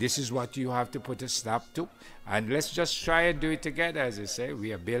 and this is what you have to put a stop to. And let's just try and do it together. As I say,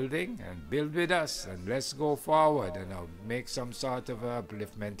 we are building, and build with us, and let's go forward and make some sort of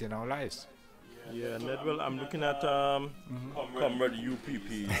upliftment in our lives. Yeah, Nedwell, I'm looking at Comrade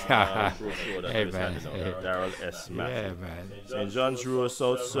UPP's brochure that is handed out, Darrell S. Matthew. Yeah, man. St. John's Rural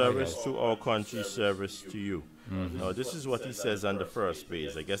South, service to our country, service to you. Now, this is what he says on the first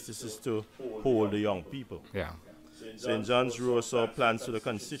page. I guess this is to hold the young people. Yeah. St. John's Rural South plans for the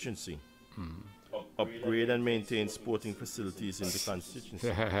constituency. Upgrade and maintain sporting facilities in the constituency.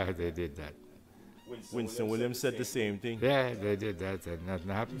 They did that. Winston Williams said the same thing. Yeah, they did that and nothing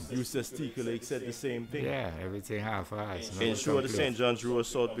happened. Eustace Tico Lake said the same thing. Yeah, everything half-assed. No, ensure the St. John's Rural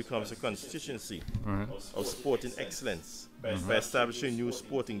South becomes a constituency of sporting excellence by establishing new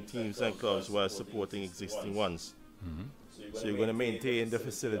sporting teams and clubs while supporting existing ones. So you're going to maintain the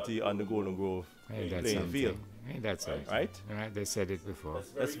facility on the Golden Grove playing field. That's right. Right? They said it before.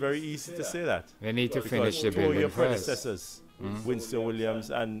 That's very easy to say that. They need to Because finish the two of your building first. predecessors, Winston Williams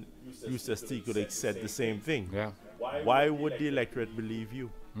and Eustace Teaklake, said the same thing. Yeah. Why would the electorate believe you?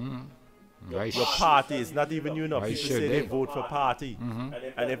 Why Your party is not even you know. Why People should say they? they vote for party.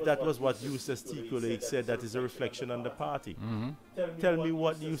 And if that was what Eustace Teaklake said, that is a reflection on the party. Tell me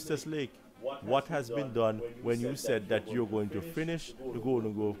what Eustace Lake, what has been done when you said that you're going to finish the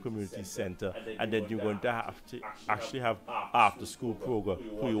Golden Grove Community Center and then you're going to have to actually have after school program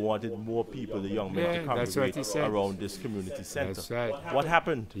who you wanted more people, the young men, to that's what he congregate said. around this community center. That's right. What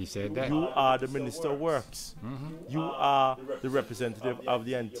happened? He said that. You are the Minister of Works. You are the representative of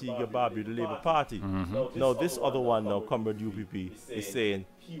the Antigua and Barbuda Labour Party. Now this other one now, Comrade UPP, is saying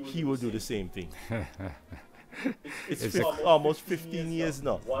he will do the same thing. It's almost 15 years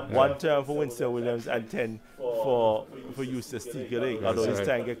now. One term for Winston Williams and 10 for Eustace Teaklake, although his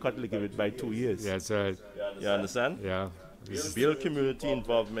time get cut a little bit by 2 years. That's right. You understand? Yeah. Build community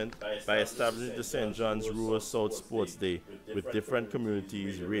involvement by establishing the St. John's Rural South Sports Day with different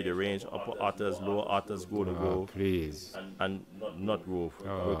communities, Radio Range, Upper Otters, Lower Otters, Golden Grove, Please. and Not Grove.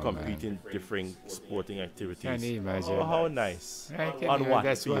 Will compete in different sporting activities. Can you imagine? Oh, how nice. I On what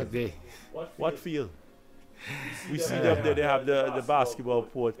That's field? what they. What field? We see them there, they have the basketball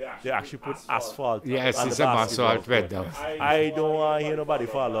court. They actually put asphalt. Yes, on it's the a basketball asphalt wet court. down. I don't want to hear nobody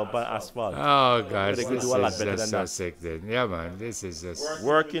fall up on asphalt. Oh, gosh. They could This do a lot is better just than so that. sick then. Yeah, man. This is just.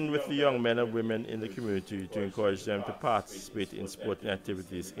 Working with the young men and women in the community to encourage them to participate in sporting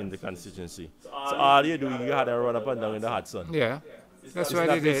activities in the constituency. So all you do, you had to run up and down in the hot sun. Yeah. That's Is what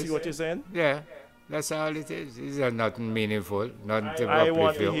that it basically is. what you're saying? Yeah. That's all it is. It's nothing meaningful. Nothing to I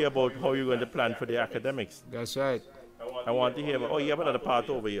want uplift to you. hear about how you're going to plan for the academics. That's right. I want to hear about, oh, you have another part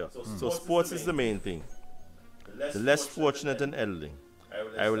over here. So sports is the main thing. The less fortunate and elderly.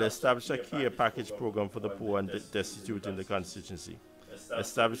 I will establish a care package program for the poor and destitute in the constituency.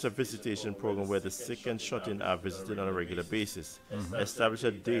 Establish a visitation program where the sick and shut-in are visited on a regular basis. Establish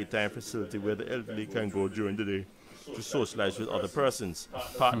a daytime facility where the elderly can go during the day to socialize with other persons.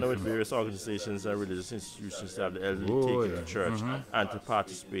 Partner with various organizations and religious institutions to have the elderly taken to church and to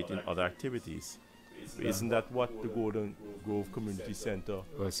participate in other activities. Isn't that what the Golden Grove Community Center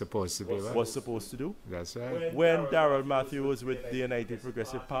Was supposed to be. Right? was supposed to do? That's right. When Darrell Matthew was with the United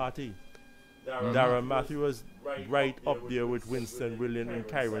Progressive Party, Darrell Matthew was right up there with Winston William and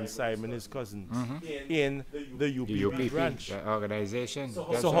Kyron Simon, his cousin, in the The UPP UPP, branch. the organization.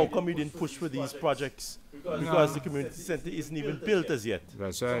 That's So how right. come you didn't push for these projects? Because the community center isn't even built as yet.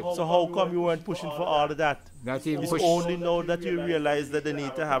 That's right. So how come you weren't pushing for all of that? Not even It's push. only now that you realize that they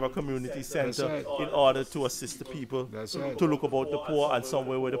need to have a community center right. in order to assist the people, That's right. to look about the poor and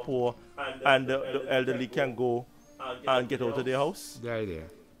somewhere where the poor and the elderly can go and get out of their house. The idea.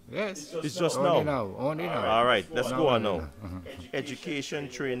 Yes. It's just Only now. now. Only now. All right, let's go on no, now. Education,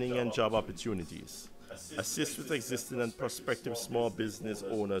 training, and job opportunities. Assist with existing and prospective small business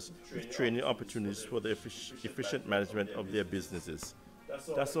owners with training opportunities for the efficient management of their businesses.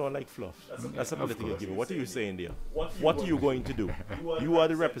 That's all like fluff. That's a political given. What are you saying there? What are you going to do? You are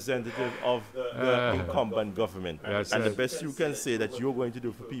the representative of the incumbent government. That's And the it. best you can say that you're going to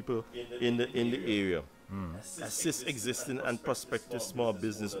do for people in the area. Assist existing and prospective small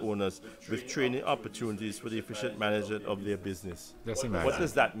business owners with training opportunities for the efficient management of their business. Just What imagine.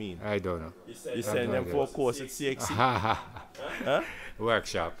 does that mean? I don't know. You send them for a course at CXC? Huh?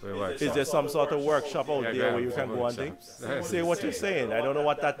 Workshop. A workshop. Is there some sort of workshop out Yeah, there where yeah, you can some go and think? workshops. Say what you're saying. I don't know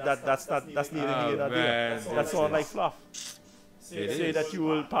what that's neither here nor there. man, That sounds like fluff. Say that you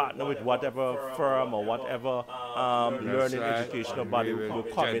will partner with whatever firm or whatever learning right. educational body We will will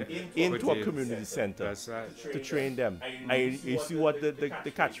come in into a put community center That's right. to train them. And you see what the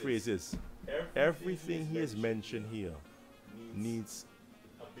catchphrase is? Everything he has mentioned here needs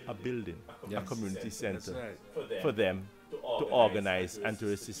a building, a community center right. for them to organize and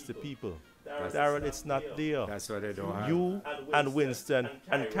to assist the people. Darren, it's not there. That's what they don't have. You and Winston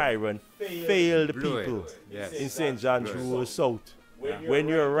and Kyron failed Blew it. people Yes. in St. John's Rural South. When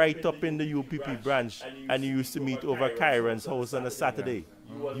you're right up in the UPP branch and you used to meet over Kyron's house on a Saturday,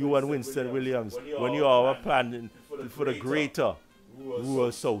 you and Winston Williams, when you are planning for the greater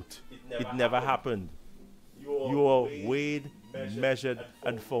Rural South, it never happened. You were weighed, measured,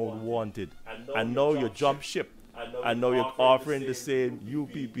 and found wanted. And now you jump ship. And now you're offering the same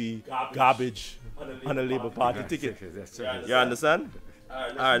UPP garbage on a Labour Party ticket. That's right. You understand?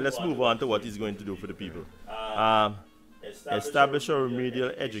 All right, let's move on to what he's going to do for the people. Establish a remedial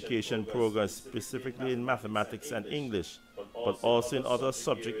education program specifically in mathematics and English, but also in other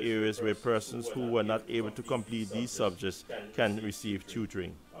subject areas where persons who were not able to complete these subjects can receive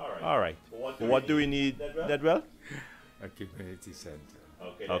tutoring. All right. What do we need, Nedwell? A community center.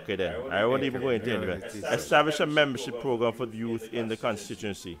 Okay then. I won't even go into it. Establish a membership program for the youth in the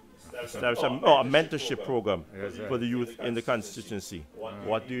constituency. Establish a mentorship program for the youth in the constituency.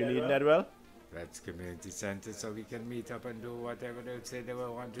 What do you need, Nedwell? That's community center, so we can meet up and do whatever they say they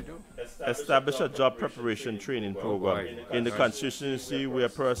will want to do. Establish a job preparation training program in the constituency where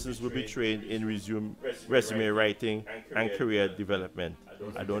persons will be trained in resume writing and career development.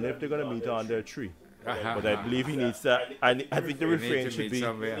 I don't know if they're going to meet under a tree, but I believe he needs that. I think the refrain should be,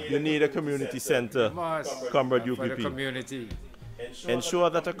 you need a community center, comrade UPP. For the community. Ensure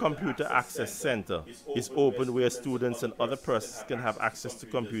that a computer access center is open where students and other persons can have access to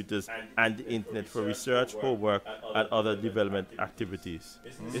computers and the internet for research, homework, and other development activities.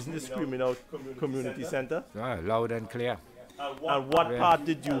 Isn't this screaming out community center? Loud and clear. And what part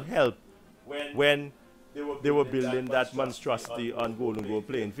did you help when they were building that monstrosity on Golden Goal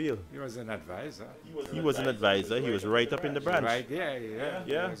playing field? He was an advisor. He was an advisor. He was right up in the branch. Right, yeah.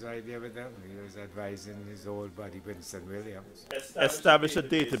 He was right there with them. He was advising his old buddy Winston Williams. Establish a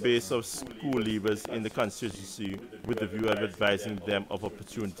database of school leavers in the constituency with the view of advising them of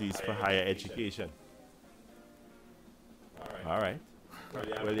opportunities for higher education. All right.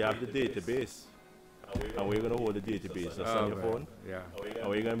 Well, you have the database. And we're going to hold the database. That's on your phone? Yeah. And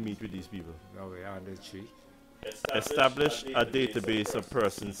we're going to meet with these people. No, we're on the tree. Establish a database of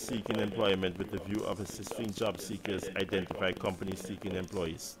persons seeking employment with the view of assisting job seekers identify companies seeking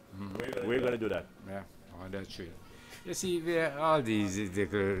employees. We're going to do that. Yeah, on that tree. You see, all these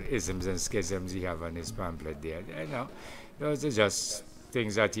isms and schisms he have on his pamphlet there, those are just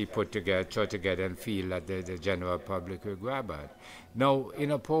things that he put together and feel that the general public will grab at. Now,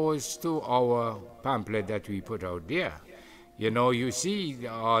 in opposed to our pamphlet that we put out there, you see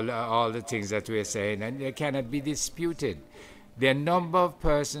all the things that we're saying, and they cannot be disputed. There are a number of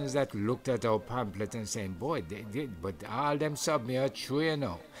persons that looked at our pamphlet and saying, boy, but all them sub me are true,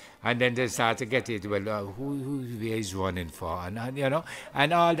 And then they start to get it, well, who is running for?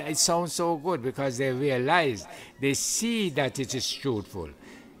 And all that. It sounds so good because they realize, they see that it is truthful.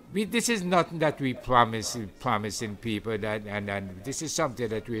 This is nothing that we promising people that, and this is something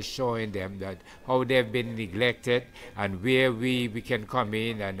that we're showing them that how they've been neglected and where we can come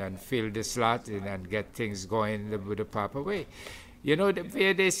in and fill the slot and get things going the proper way.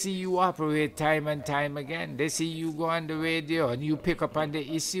 Where they see you operate time and time again. They see you go on the radio and you pick up on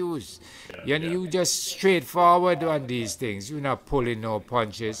the issues. You just straightforward on these things. You're not pulling no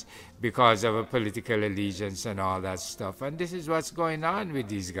punches because of a political allegiance and all that stuff. And this is what's going on with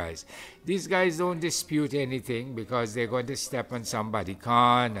these guys. These guys don't dispute anything because they're going to step on somebody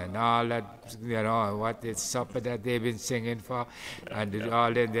con and all that, what the supper that they've been singing for and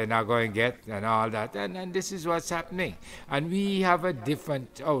all that they're not going to get and all that. And this is what's happening. And we have a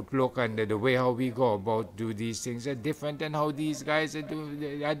different outlook on the way how we go about do these things are different than how these guys are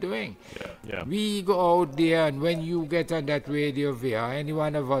doing. Yeah. We go out there, and when you get on that radio via any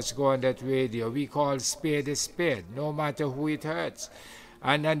one of us go on that radio, we call spade a spade, no matter who it hurts.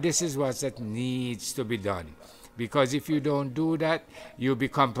 And this is what that needs to be done. Because if you don't do that, you'll be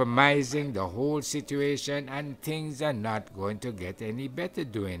compromising the whole situation and things are not going to get any better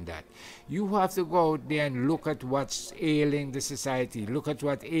doing that. You have to go out there and look at what's ailing the society, look at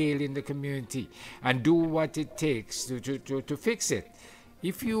what's ailing the community and do what it takes to fix it.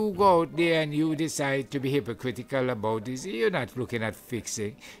 If you go out there and you decide to be hypocritical about this, you're not looking at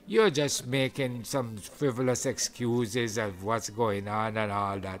fixing. You're just making some frivolous excuses of what's going on and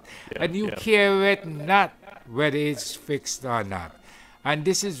all that. And you care it not whether it's fixed or not. And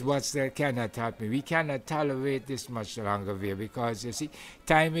this is what cannot happen. We cannot tolerate this much longer here because, you see,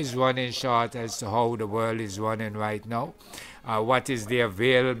 time is running short as to how the world is running right now. What is there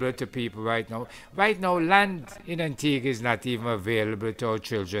available to people right now? Right now, land in Antigua is not even available to our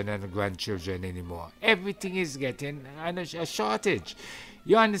children and grandchildren anymore. Everything is getting a shortage.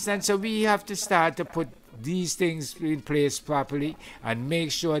 You understand? So we have to start to put these things in place properly and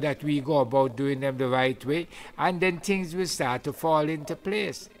make sure that we go about doing them the right way, and then things will start to fall into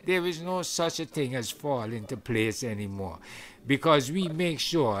place. There is no such a thing as fall into place anymore, because we make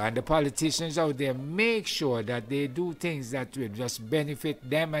sure, and the politicians out there make sure that they do things that will just benefit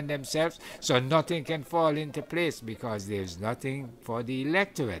them and themselves, so nothing can fall into place because there's nothing for the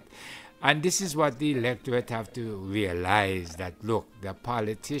electorate. And this is what the electorate have to realize, that look, the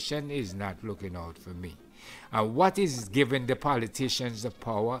politician is not looking out for me. And what is giving the politicians the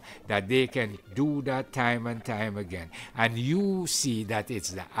power that they can do that time and time again? And you see that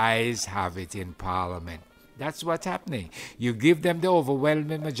it's the ayes have it in Parliament. That's what's happening. You give them the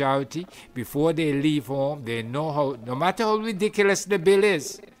overwhelming majority before they leave home. They know how, no matter how ridiculous the bill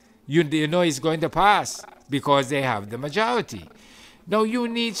is, you know it's going to pass because they have the majority. Now you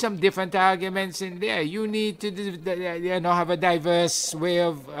need some different arguments in there. You need to have a diverse way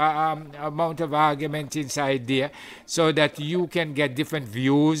of amount of argument inside there, so that you can get different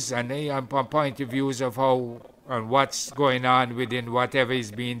views and point of views of how and what's going on within whatever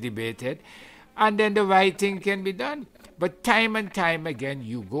is being debated, and then the right thing can be done. But time and time again,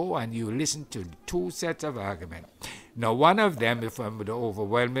 you go and you listen to two sets of arguments. Now, one of them is from the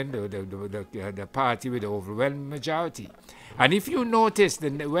overwhelming, the party with the overwhelming majority. And if you notice,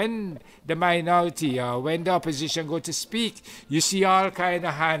 when the minority or when the opposition go to speak, you see all kind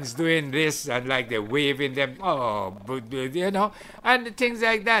of hands doing this and like they're waving them, and things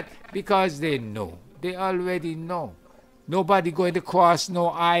like that, because they know. They already know. Nobody going to cross no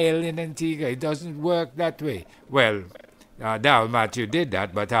aisle in Antigua. It doesn't work that way. Well, Darryl Matthew did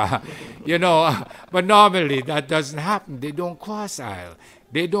that, but but normally that doesn't happen. They don't cross aisle.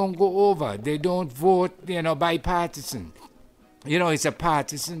 They don't go over. They don't vote, bipartisan. It's a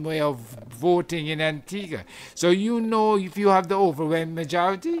partisan way of voting in Antigua. So if you have the overwhelming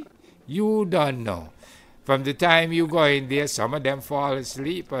majority, you don't know. From the time you go in there, some of them fall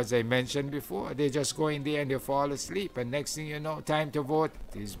asleep, as I mentioned before. They just go in there and they fall asleep. And next thing you know, time to vote,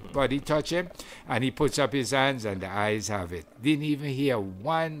 his body touch him, and he puts up his hands and the eyes have it. Didn't even hear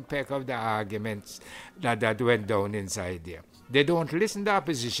one peck of the arguments that went down inside there. They don't listen to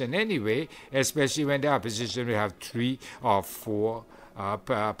opposition anyway, especially when the opposition will have 3 or 4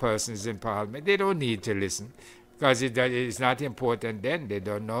 persons in parliament. They don't need to listen, because it's not important then. They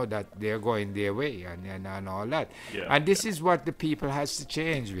don't know that they're going their way and all that. Yeah. And this is what the people has to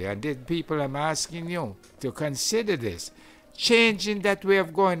change with. And the people, I'm asking you to consider this. Changing that way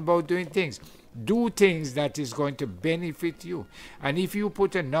of going about doing things. Do things that is going to benefit you. And if you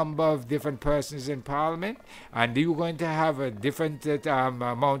put a number of different persons in parliament and you're going to have a different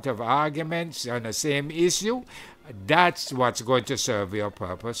amount of arguments on the same issue, that's what's going to serve your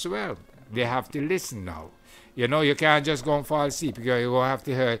purpose well. They have to listen now. You can't just go and fall asleep, because you have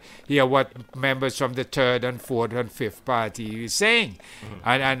to hear what members from the 3rd and 4th and 5th party is saying,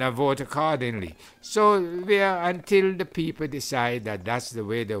 and vote accordingly. So until the people decide that that's the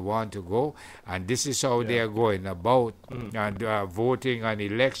way they want to go, and this is how they are going about and voting on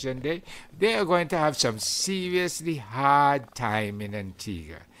election day, they are going to have some seriously hard time in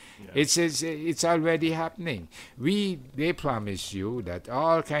Antigua. Yeah. It's already happening. They promised you that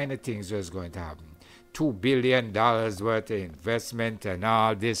all kind of things was going to happen. $2 billion worth of investment and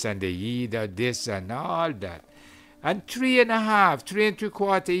all this, and the yield of this and all that. And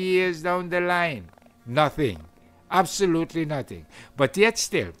 3.25 years down the line, nothing. Absolutely nothing. But yet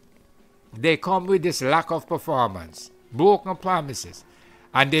still, they come with this lack of performance, broken promises.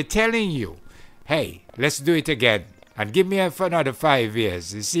 And they're telling you, hey, let's do it again. And give me for another 5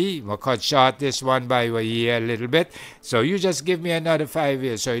 years. You see, we'll cut short this one by a year a little bit. So you just give me another 5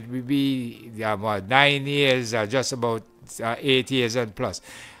 years. So it will be 9 years, just about 8 years and plus.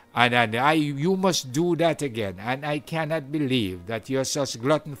 And you must do that again. And I cannot believe that you're such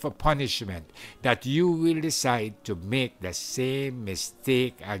glutton for punishment that you will decide to make the same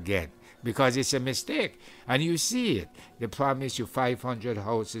mistake again. Because it's a mistake. And you see it. They promise you 500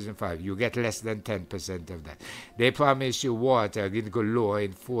 houses in 5. You get less than 10% of that. They promise you water going to go lower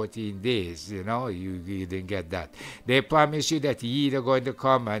in 14 days. You didn't get that. They promise you that yield are going to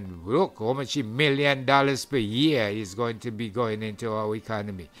come and look how much $1 million per year is going to be going into our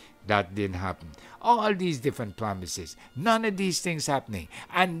economy. That didn't happen. All these different promises. None of these things happening.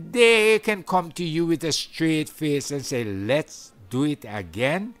 And they can come to you with a straight face and say, let's do it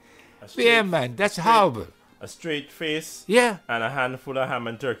again. Yeah, man, that's horrible. A straight face, and a handful of ham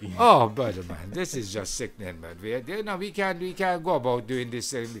and turkey. Oh, brother, man, this is just sickening, man. We can't go about doing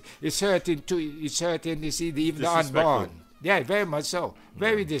this. It's hurting even the unborn. Yeah, very much so.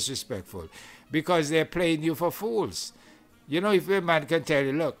 Very disrespectful, because they're playing you for fools. If a man can tell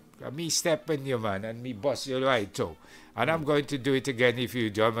you, look, me step on you, man, and me bust your right toe, and I'm going to do it again if you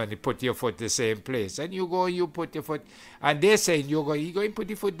do, and put your foot the same place. And you go, you put your foot, and they're saying you go and put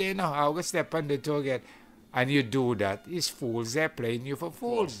your foot there now. I'll go step on the toe again. And you do that. It's fools. They're playing you for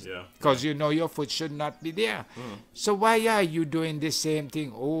fools. Because your foot should not be there. So why are you doing the same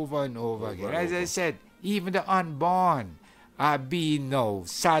thing over and over again? As I said, even the unborn are being now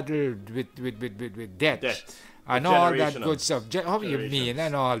saddled with debt. And all that good stuff. How do you mean?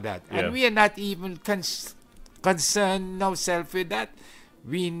 And all that. And we are not even concerned ourselves with that.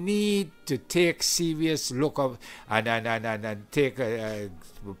 We need to take serious look of and take a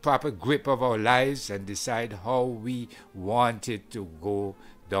proper grip of our lives and decide how we want it to go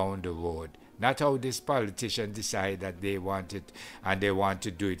down the road. Not how this politician decide that they want it and they want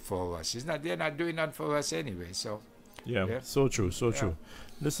to do it for us. It's not, they're not doing that for us anyway. So yeah. So true, so true.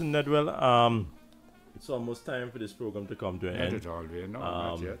 Listen, Nedwell, it's almost time for this program to come to an end. Not at all,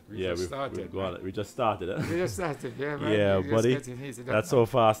 not yet. We just started. We just started. We just started, yeah, man. Yeah, buddy. That's how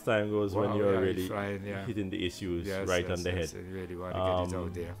fast time goes when you're really flying, hitting the issues right on the head. You really want to get it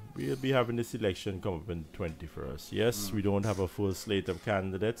out there. We'll be having this election come up in 21st. Yes, we don't have a full slate of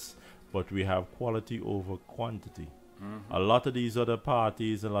candidates, but we have quality over quantity. A lot of these other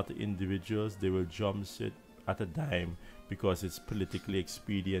parties, a lot of individuals, they will jump ship at a dime because it's politically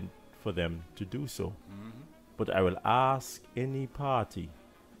expedient for them to do so. But I will ask any party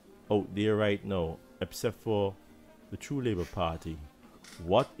out there right now, except for the True Labour Party,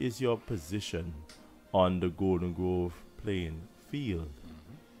 what is your position on the Golden Grove playing field?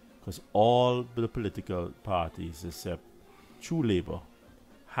 Because all the political parties except True Labour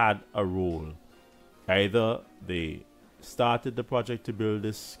had a role. Either they started the project to build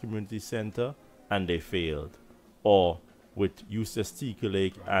this community center and they failed, or with Eustace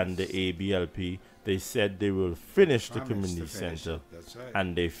Lake and the ABLP, they said they will finish the community center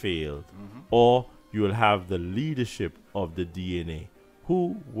and they failed. Or you will have the leadership of the DNA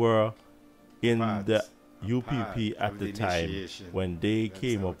who were in the UPP at the time when they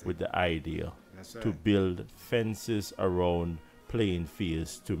came up with the idea to build fences around playing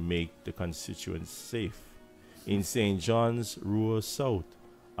fields to make the constituents safe. In St. John's, Rural South,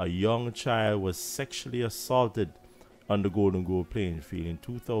 a young child was sexually assaulted on the Golden Grove playing field in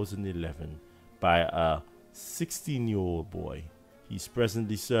 2011 by a 16-year-old boy. He's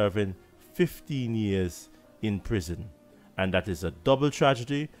presently serving 15 years in prison. And that is a double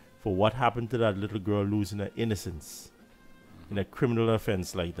tragedy for what happened to that little girl losing her innocence in a criminal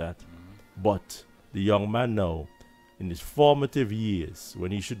offense like that. But the young man now, in his formative years,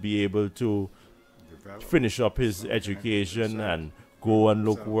 when he should be able to finish up his education and go and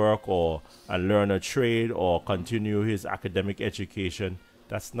look work and learn a trade or continue his academic education,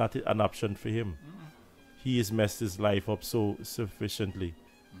 that's not an option for him. He has messed his life up so sufficiently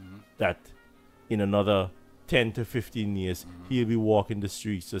that in another 10 to 15 years, he'll be walking the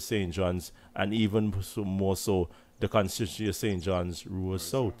streets of St. John's and even more so the constituency of St. John's Rural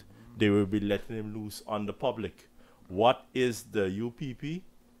South. They will be letting him loose on the public. What is the UPP,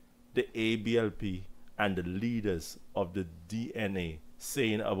 the ABLP, and the leaders of the DNA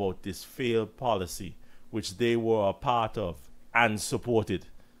saying about this failed policy, which they were a part of and supported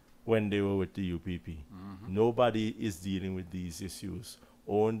when they were with the UPP? Nobody is dealing with these issues.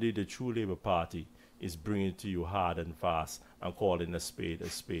 Only the True Labour Party is bringing it to you hard and fast and calling a spade a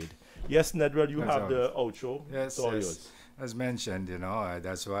spade. Yes, Nedwell, you have the outro. Yes, yes. As mentioned,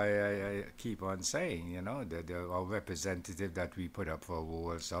 that's why I keep on saying, that our representative that we put up for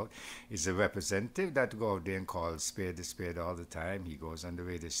Rural South is a representative that go out there and call spade a spade all the time. He goes on the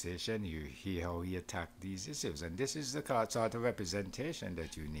radio station, you hear how he attacked these issues. And this is the sort of representation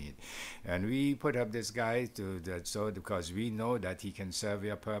that you need. And we put up this guy because we know that he can serve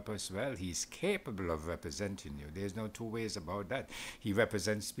your purpose well. He's capable of representing you. There's no two ways about that. He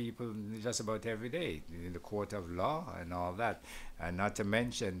represents people just about every day in the court of law and all that, and not to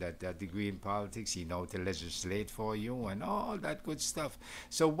mention that degree in politics, he knows to legislate for you and all that good stuff.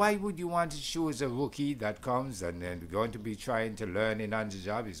 So why would you want to choose a rookie that comes and then going to be trying to learn it on the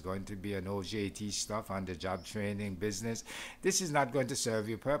job? He's going to be an OJT stuff, on the job training business. This is not going to serve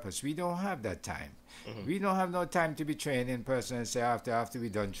your purpose. We don't have that time. We don't have no time to be training person and say after we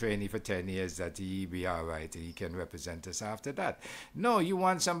done training for 10 years that he be all right and he can represent us after that. No, you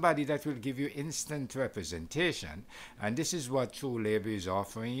want somebody that will give you instant representation, and this is what True Labour is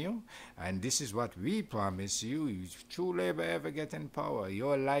offering you, and this is what we promise you. If True Labour ever get in power,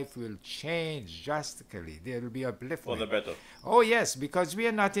 your life will change drastically. There will be upliftment. For the better. Oh yes, because we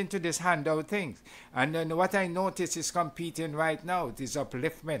are not into this handout thing. And then what I notice is competing right now. It is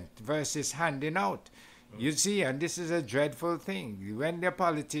upliftment versus handing out. You see, and this is a dreadful thing. When the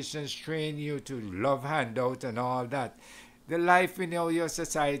politicians train you to love handout and all that, the life in your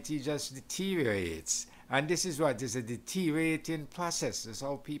society just deteriorates. And this is what is a deteriorating process. That's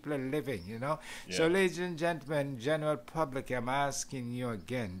how people are living, Yeah. So, ladies and gentlemen, general public, I'm asking you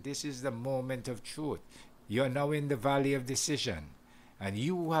again, this is the moment of truth. You're now in the valley of decision, and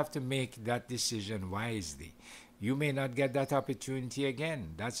you have to make that decision wisely. You may not get that opportunity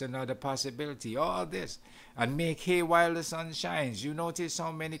again. That's another possibility. All this. And make hay while the sun shines. You notice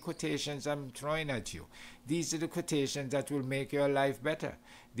how many quotations I'm throwing at you. These are the quotations that will make your life better.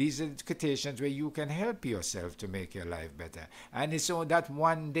 These are the quotations where you can help yourself to make your life better. And it's on that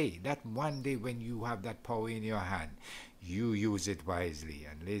one day when you have that power in your hand, you use it wisely.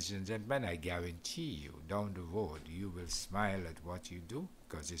 And ladies and gentlemen, I guarantee you, down the road, you will smile at what you do,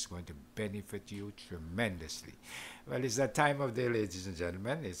 because it's going to benefit you tremendously. Well, it's that time of day, ladies and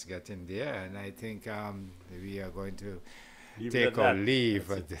gentlemen. It's getting there, and I think we are going to take our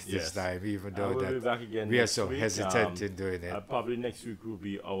leave at this time, even though that we are so hesitant in doing it. Probably next week will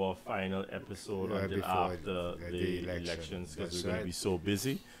be our final episode until after the elections, because we're going to be so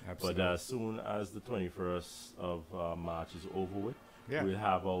busy. Absolutely. But as soon as the 21st of March is over with, we'll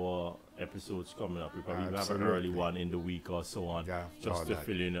have our episodes coming up. We probably have an early one in the week or so on, just to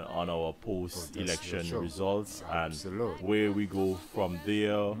fill in on our post-election results and where we go from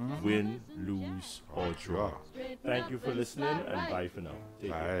there, win, lose, or draw. Thank you for listening, and bye for now.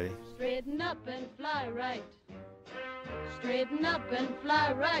 Take care. Straighten up and fly right. Straighten up and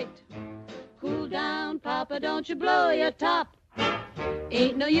fly right. Cool down, Papa, don't you blow your top.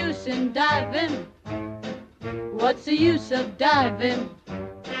 Ain't no use in diving. What's the use of diving?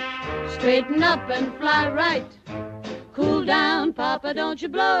 Straighten up and fly right. Cool down, Papa, don't you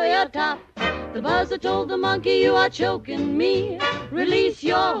blow your top. The buzzer told the monkey, you are choking me. Release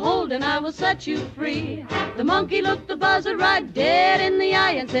your hold and I will set you free. The monkey looked the buzzer right dead in the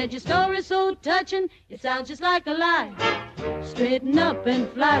eye and said, your story's so touching, it sounds just like a lie. Straighten up and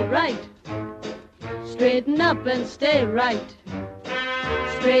fly right. Straighten up and stay right.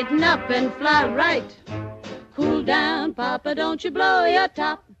 Straighten up and fly right. Cool down, Papa, don't you blow your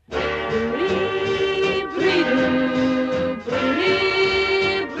top. Bree, bree, doo,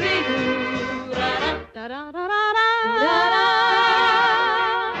 bree, bree, doo, da da da da da da da.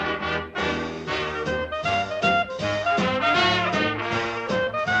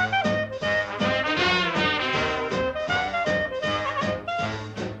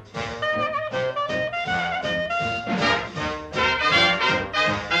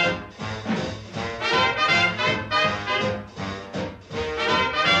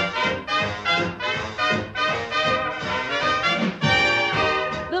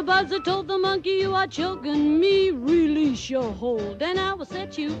 The buzzer told the monkey, you are choking me. Release your hold and I will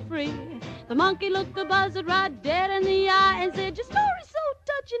set you free. The monkey looked the buzzard right dead in the eye and said, your story's so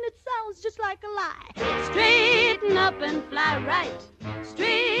touching, it sounds just like a lie. Straighten up and fly right.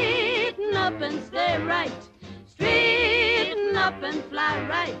 Straighten up and stay right. Straighten up and fly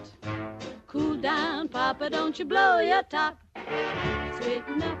right. Cool down, Papa, don't you blow your top.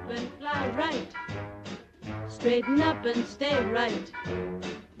 Straighten up and fly right. Straighten up and stay right.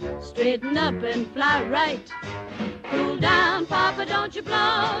 Straighten up and fly right. Cool down, Papa, don't you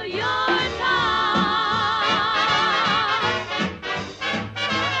blow your